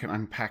that, maybe we can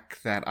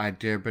unpack that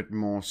idea a bit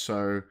more.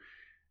 So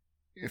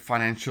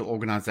financial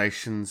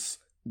organizations,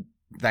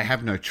 they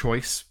have no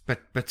choice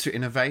but to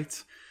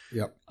innovate.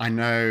 Yep.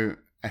 I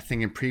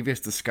think in previous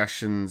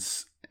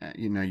discussions,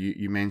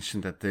 you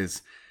mentioned that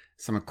there's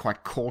someone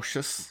quite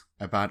cautious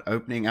about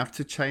opening up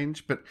to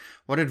change. But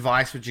what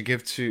advice would you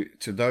give to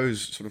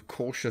those sort of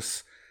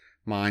cautious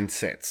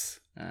mindsets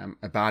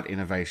about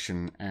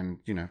innovation and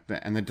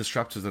the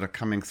disruptors that are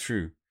coming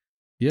through?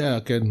 Yeah,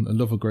 again,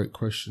 another great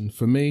question.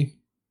 For me,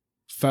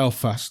 fail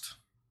fast.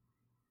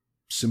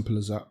 Simple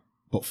as that,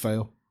 but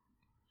fail.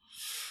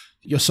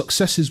 Your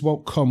successes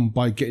won't come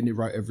by getting it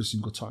right every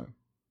single time.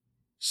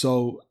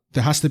 So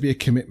there has to be a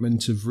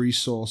commitment of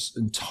resource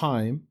and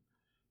time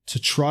to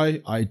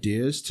try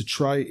ideas, to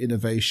try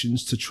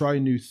innovations, to try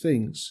new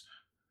things,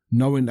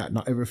 knowing that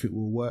not everything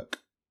will work.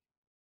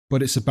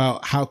 But it's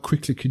about how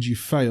quickly could you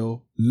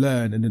fail,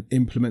 learn, and then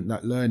implement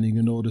that learning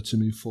in order to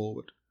move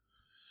forward.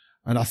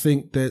 And I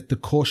think that the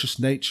cautious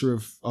nature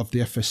of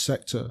the FS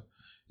sector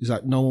is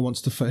that no one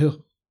wants to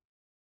fail.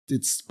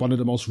 It's one of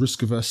the most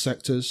risk-averse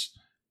sectors.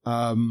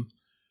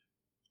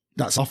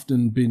 That's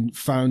often been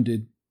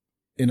founded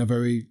in a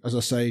very, as I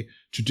say,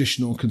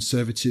 traditional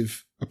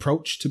conservative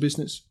approach to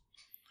business.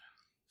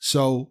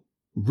 So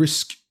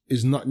risk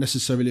is not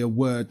necessarily a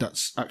word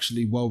that's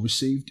actually well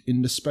received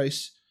in the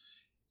space.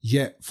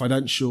 Yet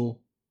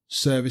financial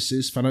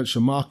services,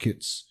 financial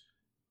markets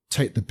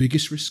take the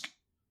biggest risk,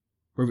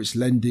 whether it's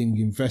lending,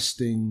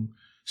 investing,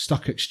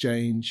 stock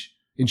exchange,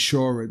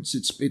 insurance.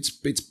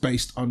 It's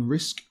based on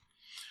risk.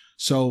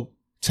 So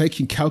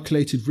taking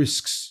calculated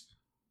risks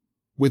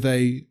with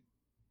a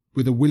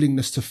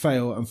willingness to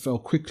fail and fail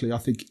quickly, I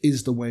think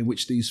is the way in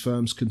which these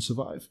firms can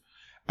survive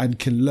and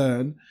can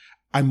learn,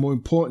 and more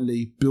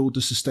importantly, build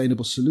the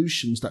sustainable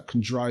solutions that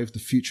can drive the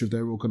future of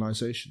their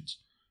organizations.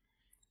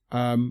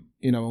 And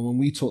when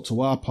we talk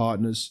to our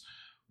partners,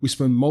 we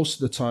spend most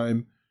of the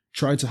time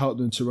trying to help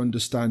them to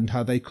understand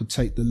how they could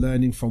take the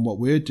learning from what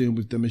we're doing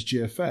with them as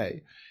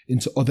GFA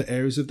into other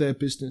areas of their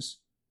business,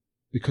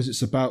 because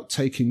it's about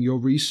taking your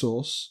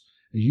resource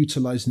and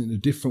utilizing it in a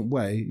different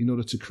way in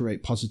order to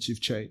create positive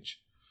change.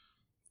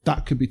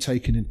 That could be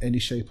taken in any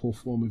shape or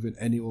form within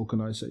any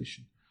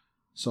organization.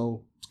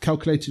 So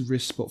calculated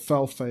risk, but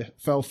fail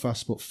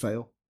fast, but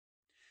fail.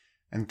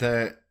 And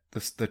the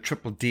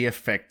triple D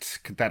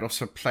effect, could that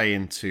also play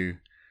into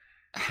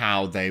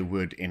how they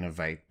would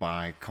innovate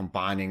by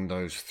combining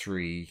those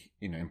three,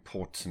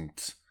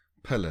 important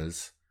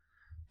pillars?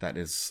 That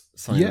is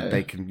something that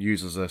they can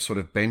use as a sort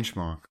of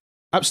benchmark.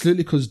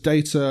 Absolutely, because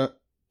data,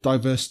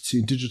 diversity,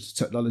 and digital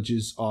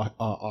technologies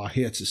are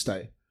here to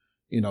stay.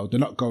 They're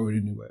not going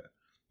anywhere.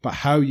 But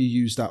how you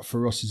use that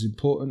for us is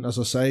important. As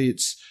I say,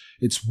 it's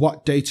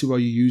what data are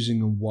you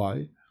using and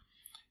why.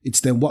 It's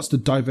then what's the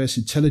diverse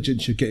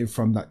intelligence you're getting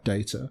from that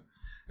data.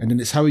 And then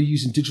it's how you're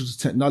using digital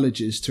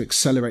technologies to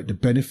accelerate the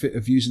benefit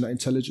of using that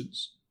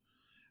intelligence.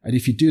 And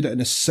if you do that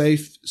in a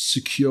safe,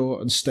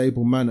 secure, and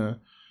stable manner,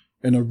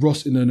 in a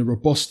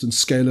robust and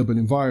scalable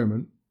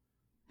environment,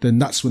 then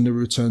that's when the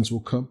returns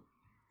will come.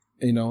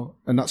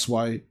 And that's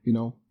why,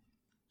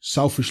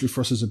 selfishly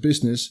for us as a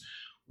business,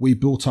 we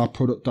built our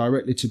product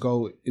directly to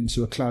go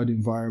into a cloud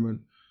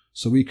environment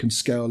so we can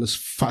scale as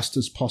fast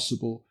as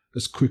possible,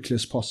 as quickly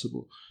as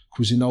possible,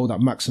 because that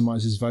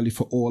maximizes value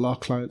for all our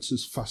clients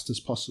as fast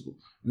as possible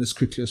and as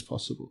quickly as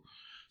possible.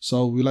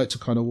 So we like to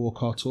kind of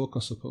walk our talk,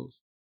 I suppose.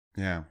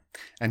 Yeah.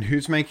 And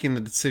who's making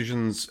the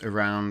decisions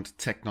around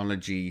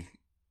technology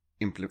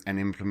and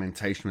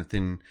implementation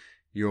within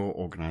your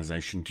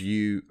organization?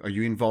 Are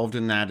you involved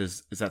in that?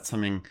 Is that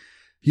something?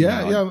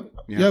 Yeah.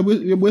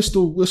 We're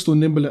still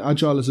nimble and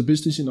agile as a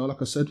business.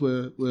 Like I said,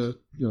 we're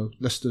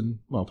less than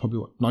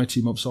probably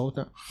 19 months old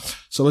now.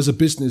 So as a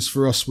business,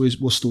 for us,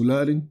 we're still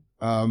learning.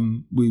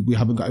 We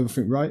haven't got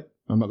everything right.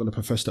 I'm not going to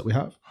profess that we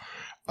have.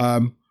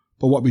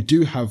 But what we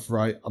do have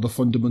right are the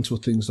fundamental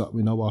things that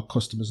we know our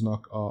customers and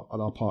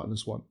our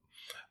partners want,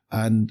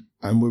 and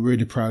we're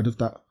really proud of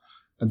that.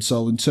 And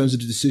so, in terms of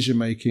the decision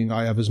making,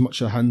 I have as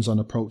much a hands-on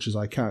approach as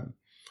I can.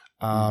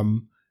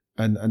 And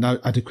I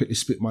adequately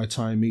split my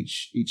time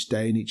each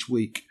day and each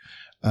week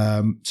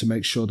to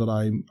make sure that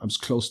I'm as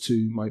close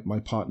to my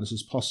partners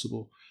as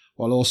possible,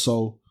 while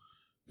also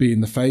being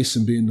the face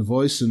and being the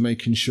voice and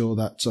making sure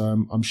that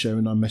I'm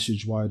sharing our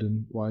message wide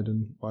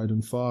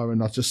and far.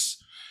 And I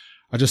just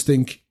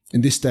think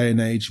in this day and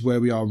age where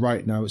we are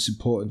right now, it's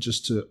important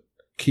just to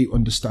keep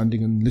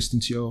understanding and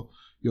listening to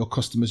your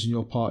customers and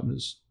your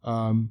partners.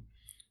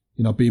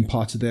 Being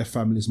part of their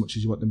family as much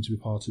as you want them to be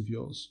part of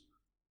yours.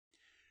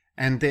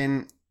 And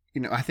then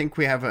I think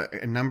we have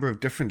a number of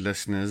different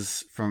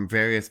listeners from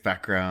various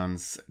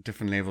backgrounds,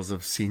 different levels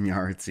of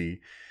seniority.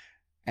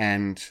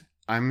 And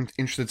I'm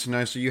interested to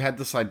know, so you had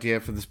this idea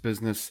for this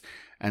business,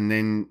 and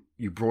then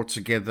you brought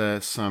together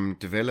some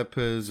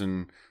developers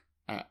and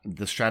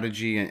the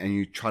strategy, and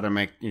you try to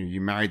make,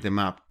 you married them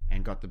up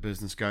and got the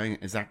business going.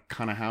 Is that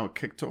kind of how it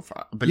kicked off?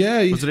 But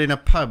yeah. Was it in a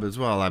pub as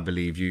well, I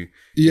believe? You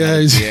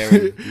launched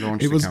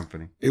the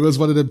company. It was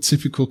one of them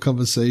typical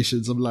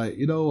conversations. I'm like,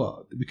 you know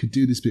what? We could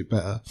do this bit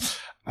better.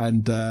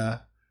 And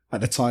at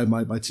the time,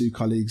 my two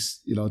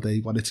colleagues, they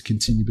wanted to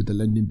continue with the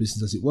lending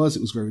business as it was.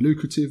 It was very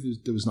lucrative.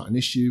 There was not an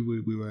issue.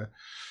 We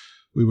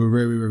were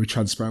very, very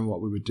transparent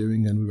what we were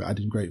doing, and we were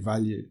adding great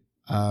value.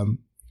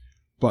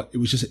 But it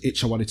was just an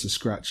itch I wanted to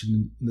scratch,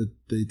 and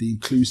the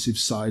inclusive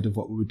side of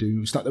what we were doing.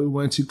 It's not that we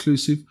weren't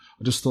inclusive.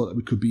 I just thought that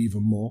we could be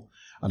even more.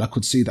 And I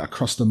could see that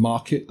across the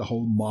market, the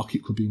whole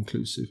market could be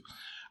inclusive.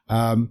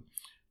 And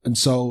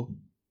so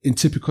in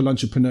typical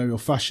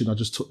entrepreneurial fashion, I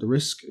just took the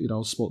risk.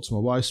 Spoke to my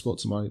wife, spoke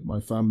to my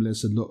family, and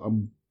said, look,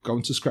 I'm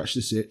going to scratch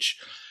this itch.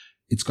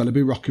 It's going to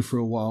be rocky for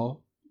a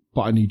while,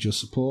 but I need your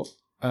support.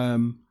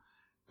 And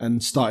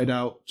started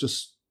out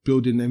just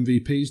building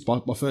MVPs.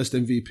 My first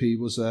MVP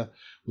was a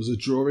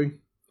drawing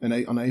on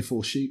an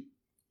A4 sheet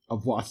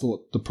of what I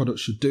thought the product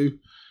should do.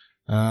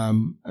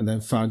 And then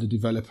found a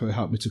developer who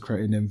helped me to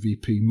create an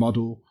MVP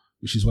model,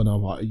 which is when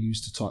I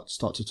used to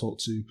start to talk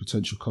to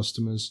potential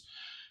customers.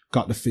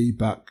 Got the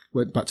feedback,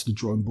 went back to the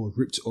drawing board,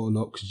 ripped it all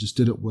up because it just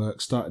didn't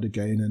work, started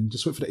again, and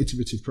just went for the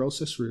iterative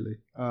process, really.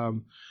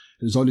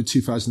 It was only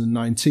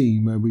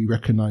 2019 where we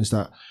recognized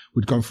that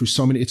we'd gone through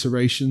so many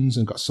iterations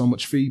and got so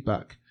much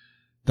feedback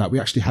that we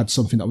actually had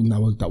something that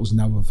was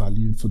now of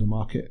value for the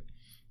market.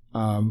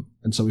 And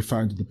so we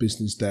founded the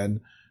business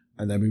then,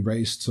 and then we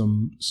raised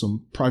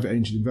some private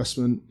angel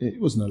investment. It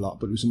wasn't a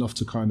lot, but it was enough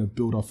to kind of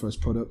build our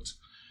first product.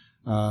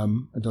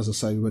 And as I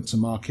say, we went to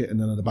market, and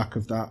then on the back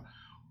of that,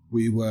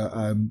 we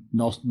were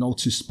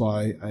noticed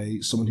by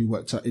someone who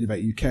worked at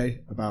Innovate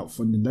UK about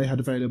funding they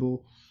had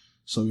available.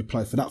 So we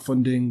applied for that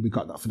funding. We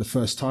got that for the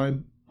first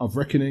time of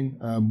reckoning.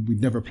 We'd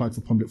never applied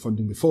for public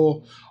funding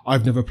before.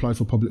 I've never applied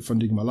for public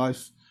funding in my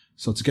life.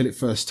 So to get it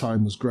first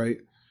time was great,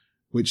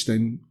 which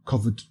then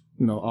covered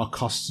our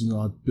costs and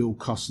our build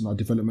costs and our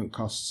development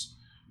costs,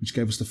 which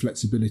gave us the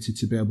flexibility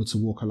to be able to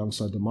walk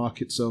alongside the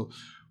market. So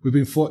we've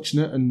been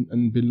fortunate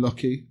and been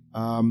lucky.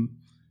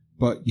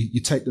 But you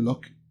take the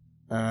luck.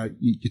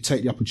 You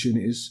take the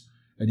opportunities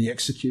and you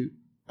execute.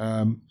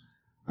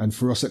 And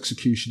for us,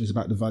 execution is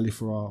about the value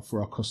for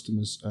our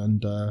customers.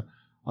 And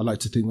I like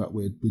to think that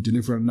we're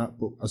delivering that.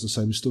 But as I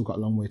say, we've still got a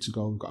long way to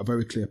go. We've got a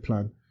very clear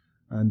plan,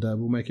 and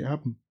we'll make it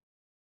happen.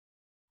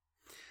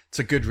 It's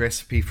a good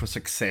recipe for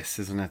success,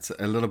 isn't it?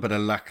 A little bit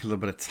of luck, a little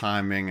bit of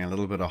timing, a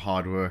little bit of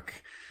hard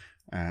work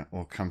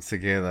all come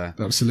together.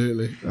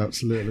 Absolutely.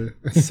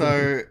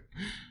 So,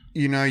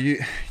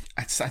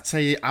 I'd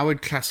say I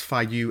would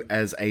classify you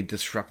as a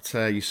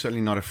disruptor. You're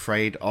certainly not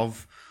afraid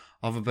of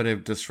a bit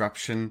of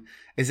disruption.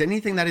 Is there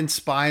anything that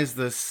inspires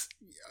this?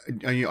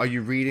 Are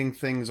you reading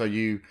things?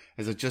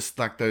 Is it just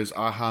like those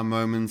aha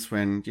moments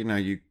when,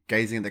 you're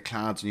gazing at the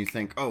clouds and you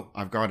think, oh,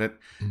 I've got it?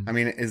 Mm. I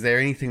mean, is there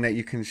anything that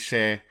you can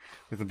share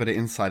with a bit of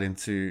insight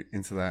into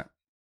that?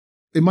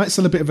 It might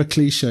sound a bit of a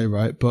cliche,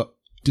 right? But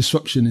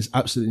disruption is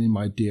absolutely in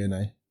my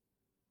DNA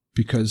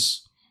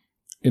because,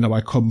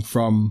 I come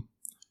from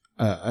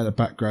a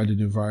background and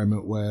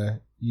environment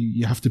where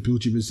you have to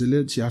build your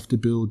resilience. You have to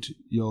build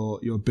your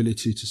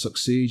ability to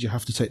succeed. You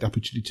have to take the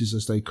opportunities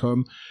as they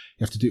come.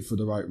 You have to do it for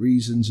the right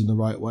reasons in the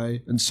right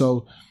way. And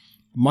so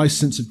my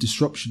sense of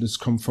disruption has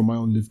come from my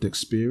own lived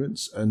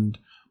experience and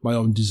my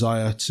own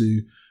desire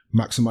to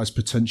maximize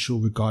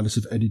potential regardless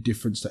of any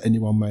difference that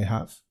anyone may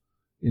have.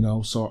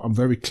 So I'm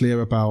very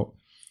clear about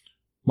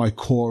my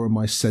core and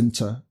my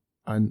center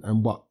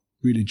and what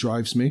really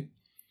drives me,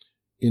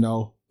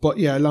 But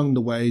yeah, along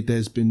the way,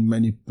 there's been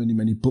many, many,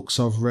 many books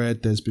I've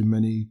read. There's been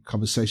many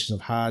conversations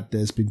I've had.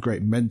 There's been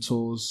great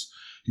mentors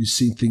who've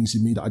seen things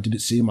in me that I didn't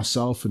see in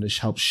myself, and it's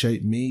helped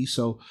shape me.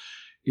 So,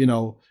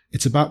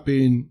 it's about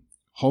being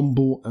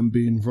humble and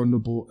being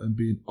vulnerable and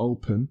being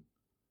open,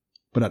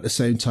 but at the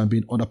same time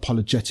being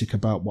unapologetic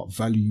about what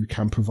value you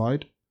can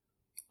provide.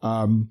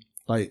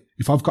 Like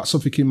if I've got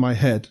something in my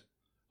head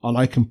and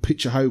I can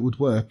picture how it would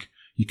work,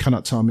 you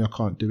cannot tell me I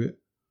can't do it.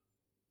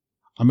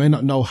 I may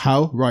not know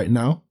how right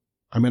now.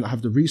 I may not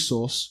have the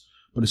resource,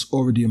 but it's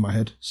already in my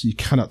head. So you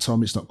cannot tell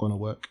me it's not going to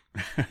work.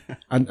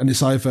 and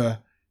it's either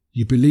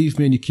you believe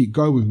me and you keep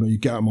going with me, or you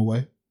get out of my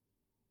way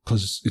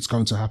because it's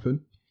going to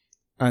happen.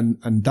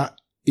 And that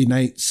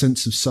innate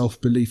sense of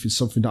self-belief is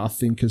something that I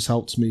think has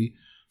helped me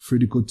through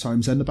the good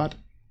times and the bad.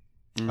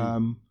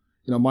 Mm.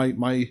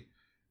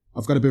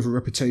 I've got a bit of a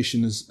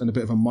reputation and a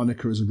bit of a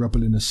moniker as a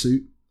rebel in a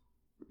suit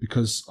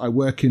because I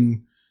work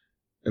in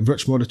a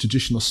much more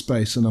traditional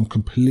space and I'm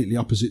completely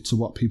opposite to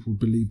what people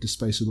believe the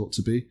space would ought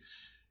to be.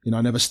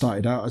 I never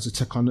started out as a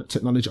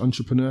technology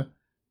entrepreneur.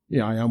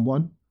 Yeah, I am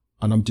one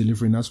and I'm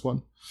delivering as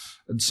one.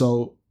 And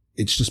so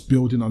it's just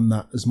building on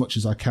that as much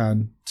as I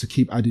can to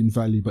keep adding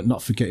value, but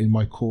not forgetting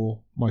my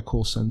core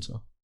center.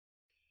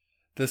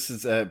 This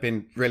has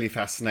been really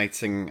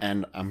fascinating,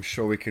 and I'm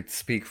sure we could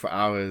speak for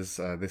hours.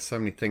 There's so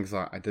many things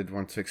I did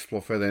want to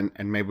explore further,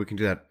 and maybe we can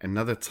do that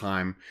another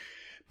time.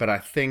 But I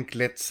think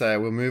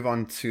we'll move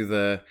on to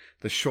the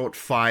short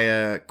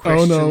fire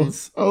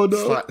questions. Oh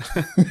no!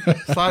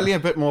 Slightly a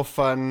bit more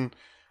fun,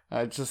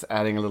 just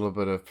adding a little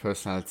bit of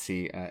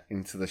personality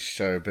into the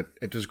show. But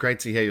it was great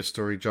to hear your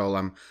story,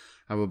 Joel.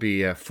 I will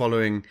be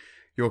following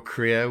your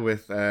career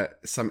with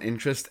some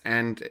interest,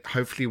 and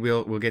hopefully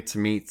we'll get to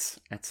meet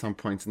at some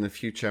point in the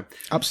future.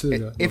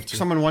 Absolutely. If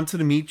someone wanted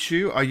to meet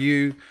you, are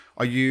you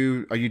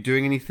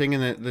doing anything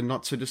in the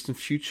not so distant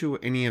future?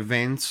 Any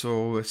events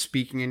or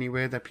speaking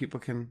anywhere that people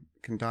can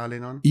dial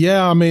in on?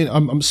 Yeah, I mean,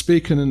 I'm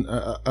speaking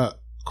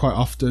quite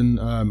often.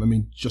 I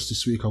mean, just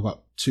this week I've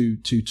got two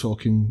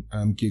talking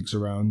gigs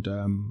around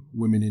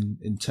women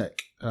in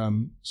tech.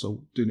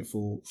 So doing it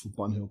for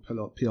Bun Hill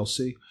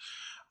PLC.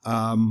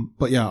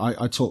 But yeah,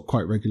 I talk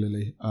quite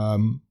regularly.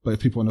 But if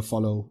people want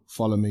to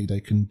follow me,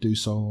 they can do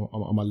so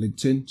on my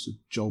LinkedIn. So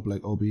Joel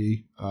Blake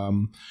OBE.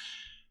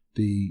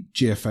 The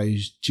GFA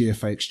is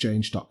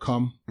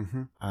GFAexchange.com,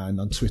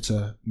 and on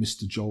Twitter,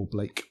 Mr. Joel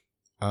Blake.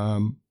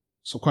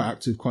 So quite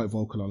active, quite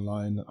vocal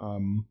online.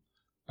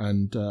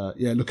 And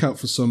look out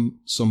for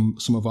some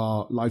of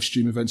our live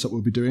stream events that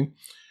we'll be doing.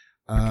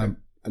 And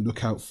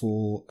look out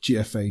for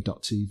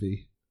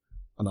GFA.tv,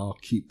 and I'll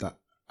keep that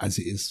as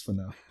it is for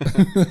now.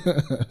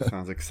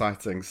 Sounds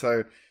exciting.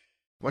 So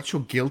what's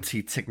your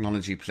guilty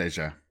technology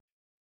pleasure?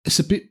 It's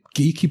a bit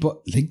geeky,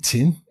 but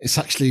LinkedIn, it's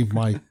actually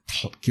my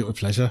guilty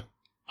pleasure.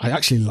 I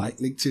actually like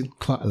LinkedIn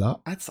quite a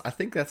lot. I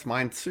think that's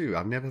mine too.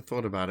 I've never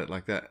thought about it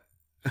like that.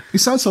 It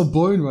sounds so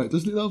boring, right?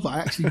 Doesn't it though? But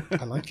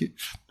I like it.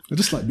 I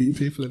just like meeting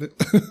people in it.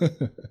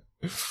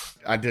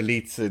 I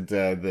deleted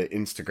the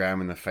Instagram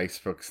and the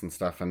Facebooks and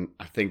stuff, and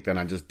I think then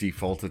I just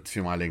defaulted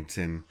to my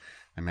LinkedIn.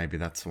 And maybe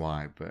that's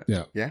why, but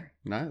yeah,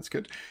 no, that's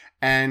good.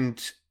 And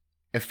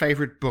a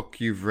favorite book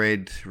you've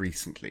read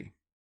recently?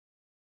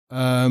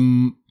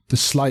 The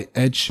Slight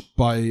Edge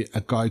by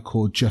a guy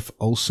called Jeff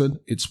Olson.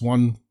 It's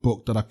one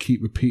book that I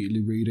keep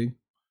repeatedly reading.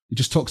 It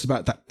just talks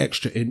about that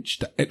extra inch,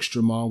 that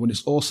extra mile. When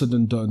it's all said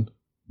and done,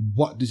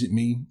 what does it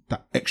mean?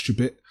 That extra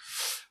bit.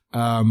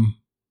 And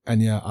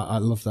yeah, I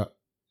love that.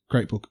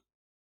 Great book.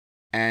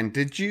 And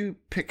did you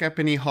pick up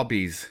any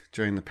hobbies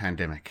during the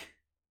pandemic?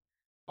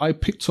 I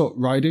picked up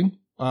riding.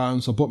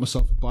 So I bought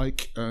myself a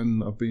bike,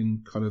 and I've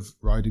been kind of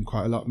riding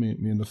quite a lot, me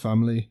and the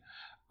family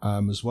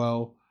as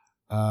well.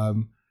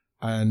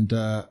 And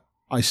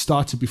I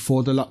started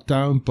before the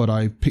lockdown, but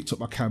I picked up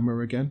my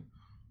camera again.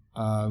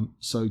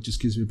 So it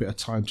just gives me a bit of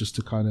time just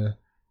to kind of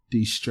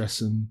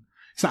de-stress. And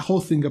it's that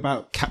whole thing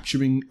about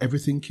capturing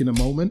everything in a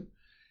moment.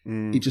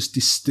 It just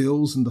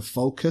distills in the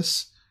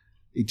focus.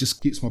 It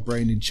just keeps my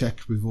brain in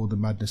check with all the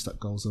madness that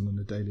goes on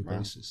a daily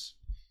basis.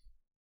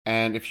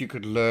 And if you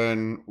could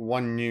learn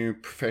one new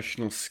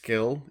professional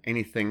skill,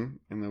 anything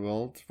in the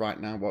world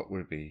right now, what would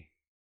it be?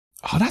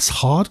 Oh, that's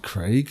hard,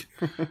 Craig.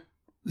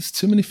 There's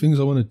too many things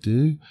I want to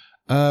do.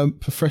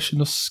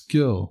 Professional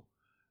skill.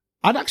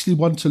 I'd actually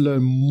want to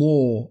learn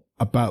more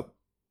about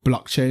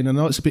blockchain. I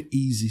know it's a bit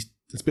easy.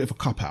 It's a bit of a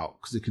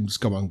cop-out because you can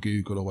just go on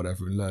Google or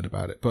whatever and learn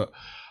about it. But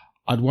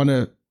I'd want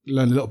to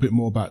learn a little bit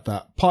more about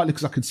that, partly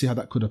because I can see how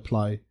that could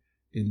apply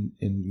in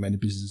many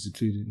businesses,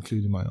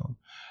 including my own.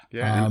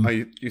 Yeah,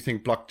 and you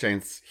think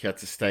blockchain's here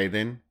to stay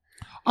then?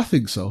 I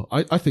think so.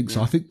 I think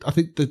so. I think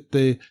that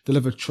the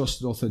level of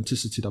trust and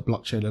authenticity that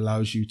blockchain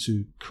allows you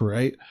to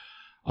create,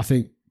 I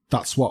think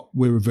that's what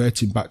we're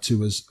reverting back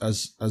to as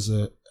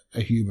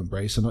a human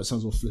race. I know it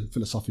sounds all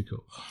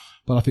philosophical,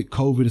 but I think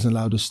COVID has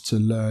allowed us to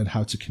learn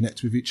how to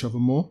connect with each other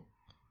more,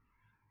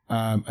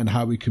 and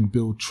how we can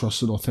build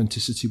trust and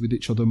authenticity with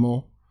each other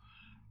more.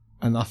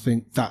 And I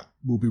think that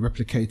will be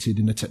replicated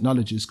in the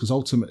technologies, because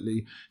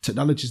ultimately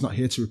technology is not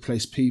here to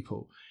replace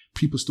people.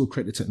 People still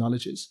create the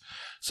technologies.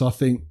 So I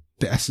think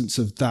the essence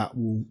of that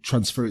will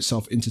transfer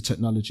itself into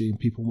technology, and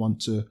people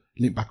want to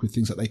link back with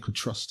things that they could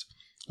trust.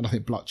 And I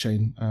think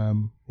blockchain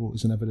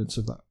is an evidence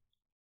of that.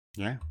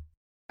 Yeah.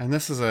 And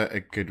this is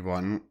a good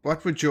one.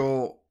 What would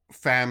your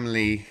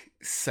family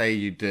say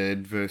you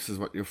did versus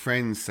what your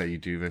friends say you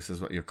do versus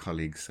what your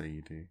colleagues say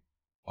you do?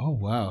 Oh,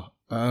 wow.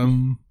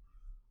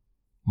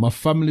 My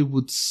family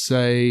would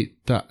say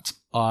that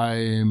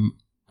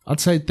I'd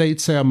say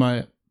they'd say I'm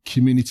a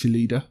community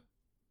leader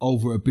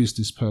over a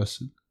business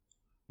person.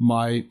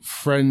 My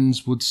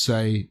friends would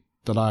say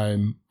that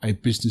I'm a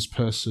business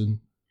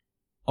person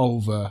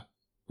over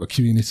a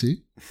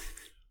community.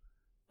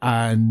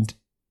 And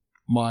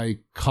my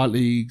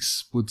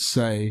colleagues would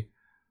say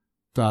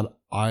that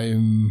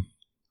I'm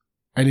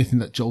anything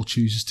that Joel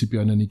chooses to be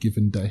on any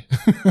given day.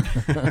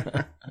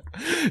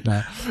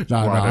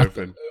 Wide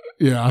open.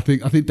 Yeah, I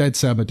think they'd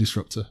say I'm a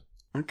disruptor.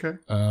 Okay.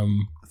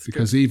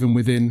 Because even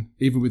within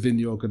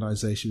the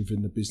organisation,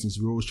 within the business,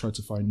 we're always trying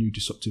to find new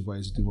disruptive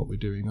ways of doing what we're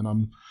doing. And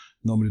I'm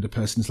normally the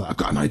person who's like, I've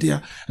got an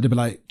idea. And they'll be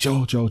like,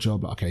 Joel.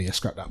 But okay, yeah,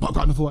 scrap that. But I've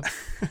got another one.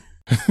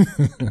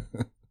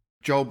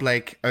 Joel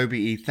Blake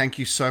OBE, thank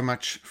you so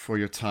much for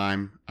your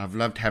time. I've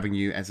loved having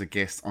you as a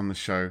guest on the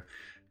show.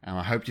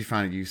 I hope you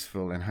found it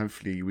useful, and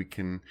hopefully we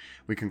can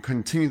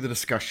continue the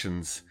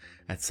discussions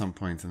at some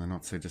point in the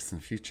not so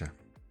distant future.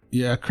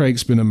 Yeah, Craig,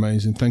 it's been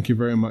amazing. Thank you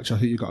very much. I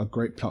think you've got a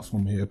great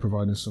platform here,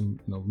 providing some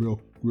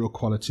real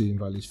quality and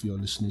values for your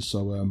listeners.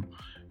 So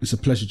it's a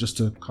pleasure just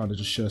to kind of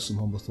just share some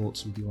humble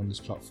thoughts with you on this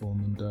platform,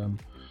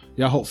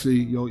 and hopefully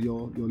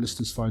your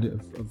listeners find it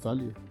of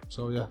value.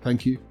 So yeah,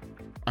 thank you.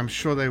 I'm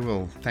sure they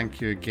will. Thank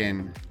you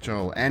again,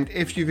 Joel. And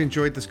if you've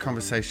enjoyed this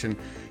conversation,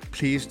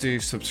 please do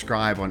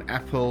subscribe on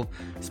Apple,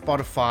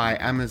 Spotify,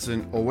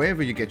 Amazon, or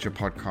wherever you get your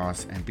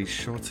podcasts, and be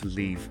sure to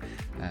leave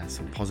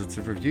some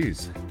positive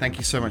reviews. Thank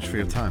you so much for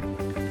your time.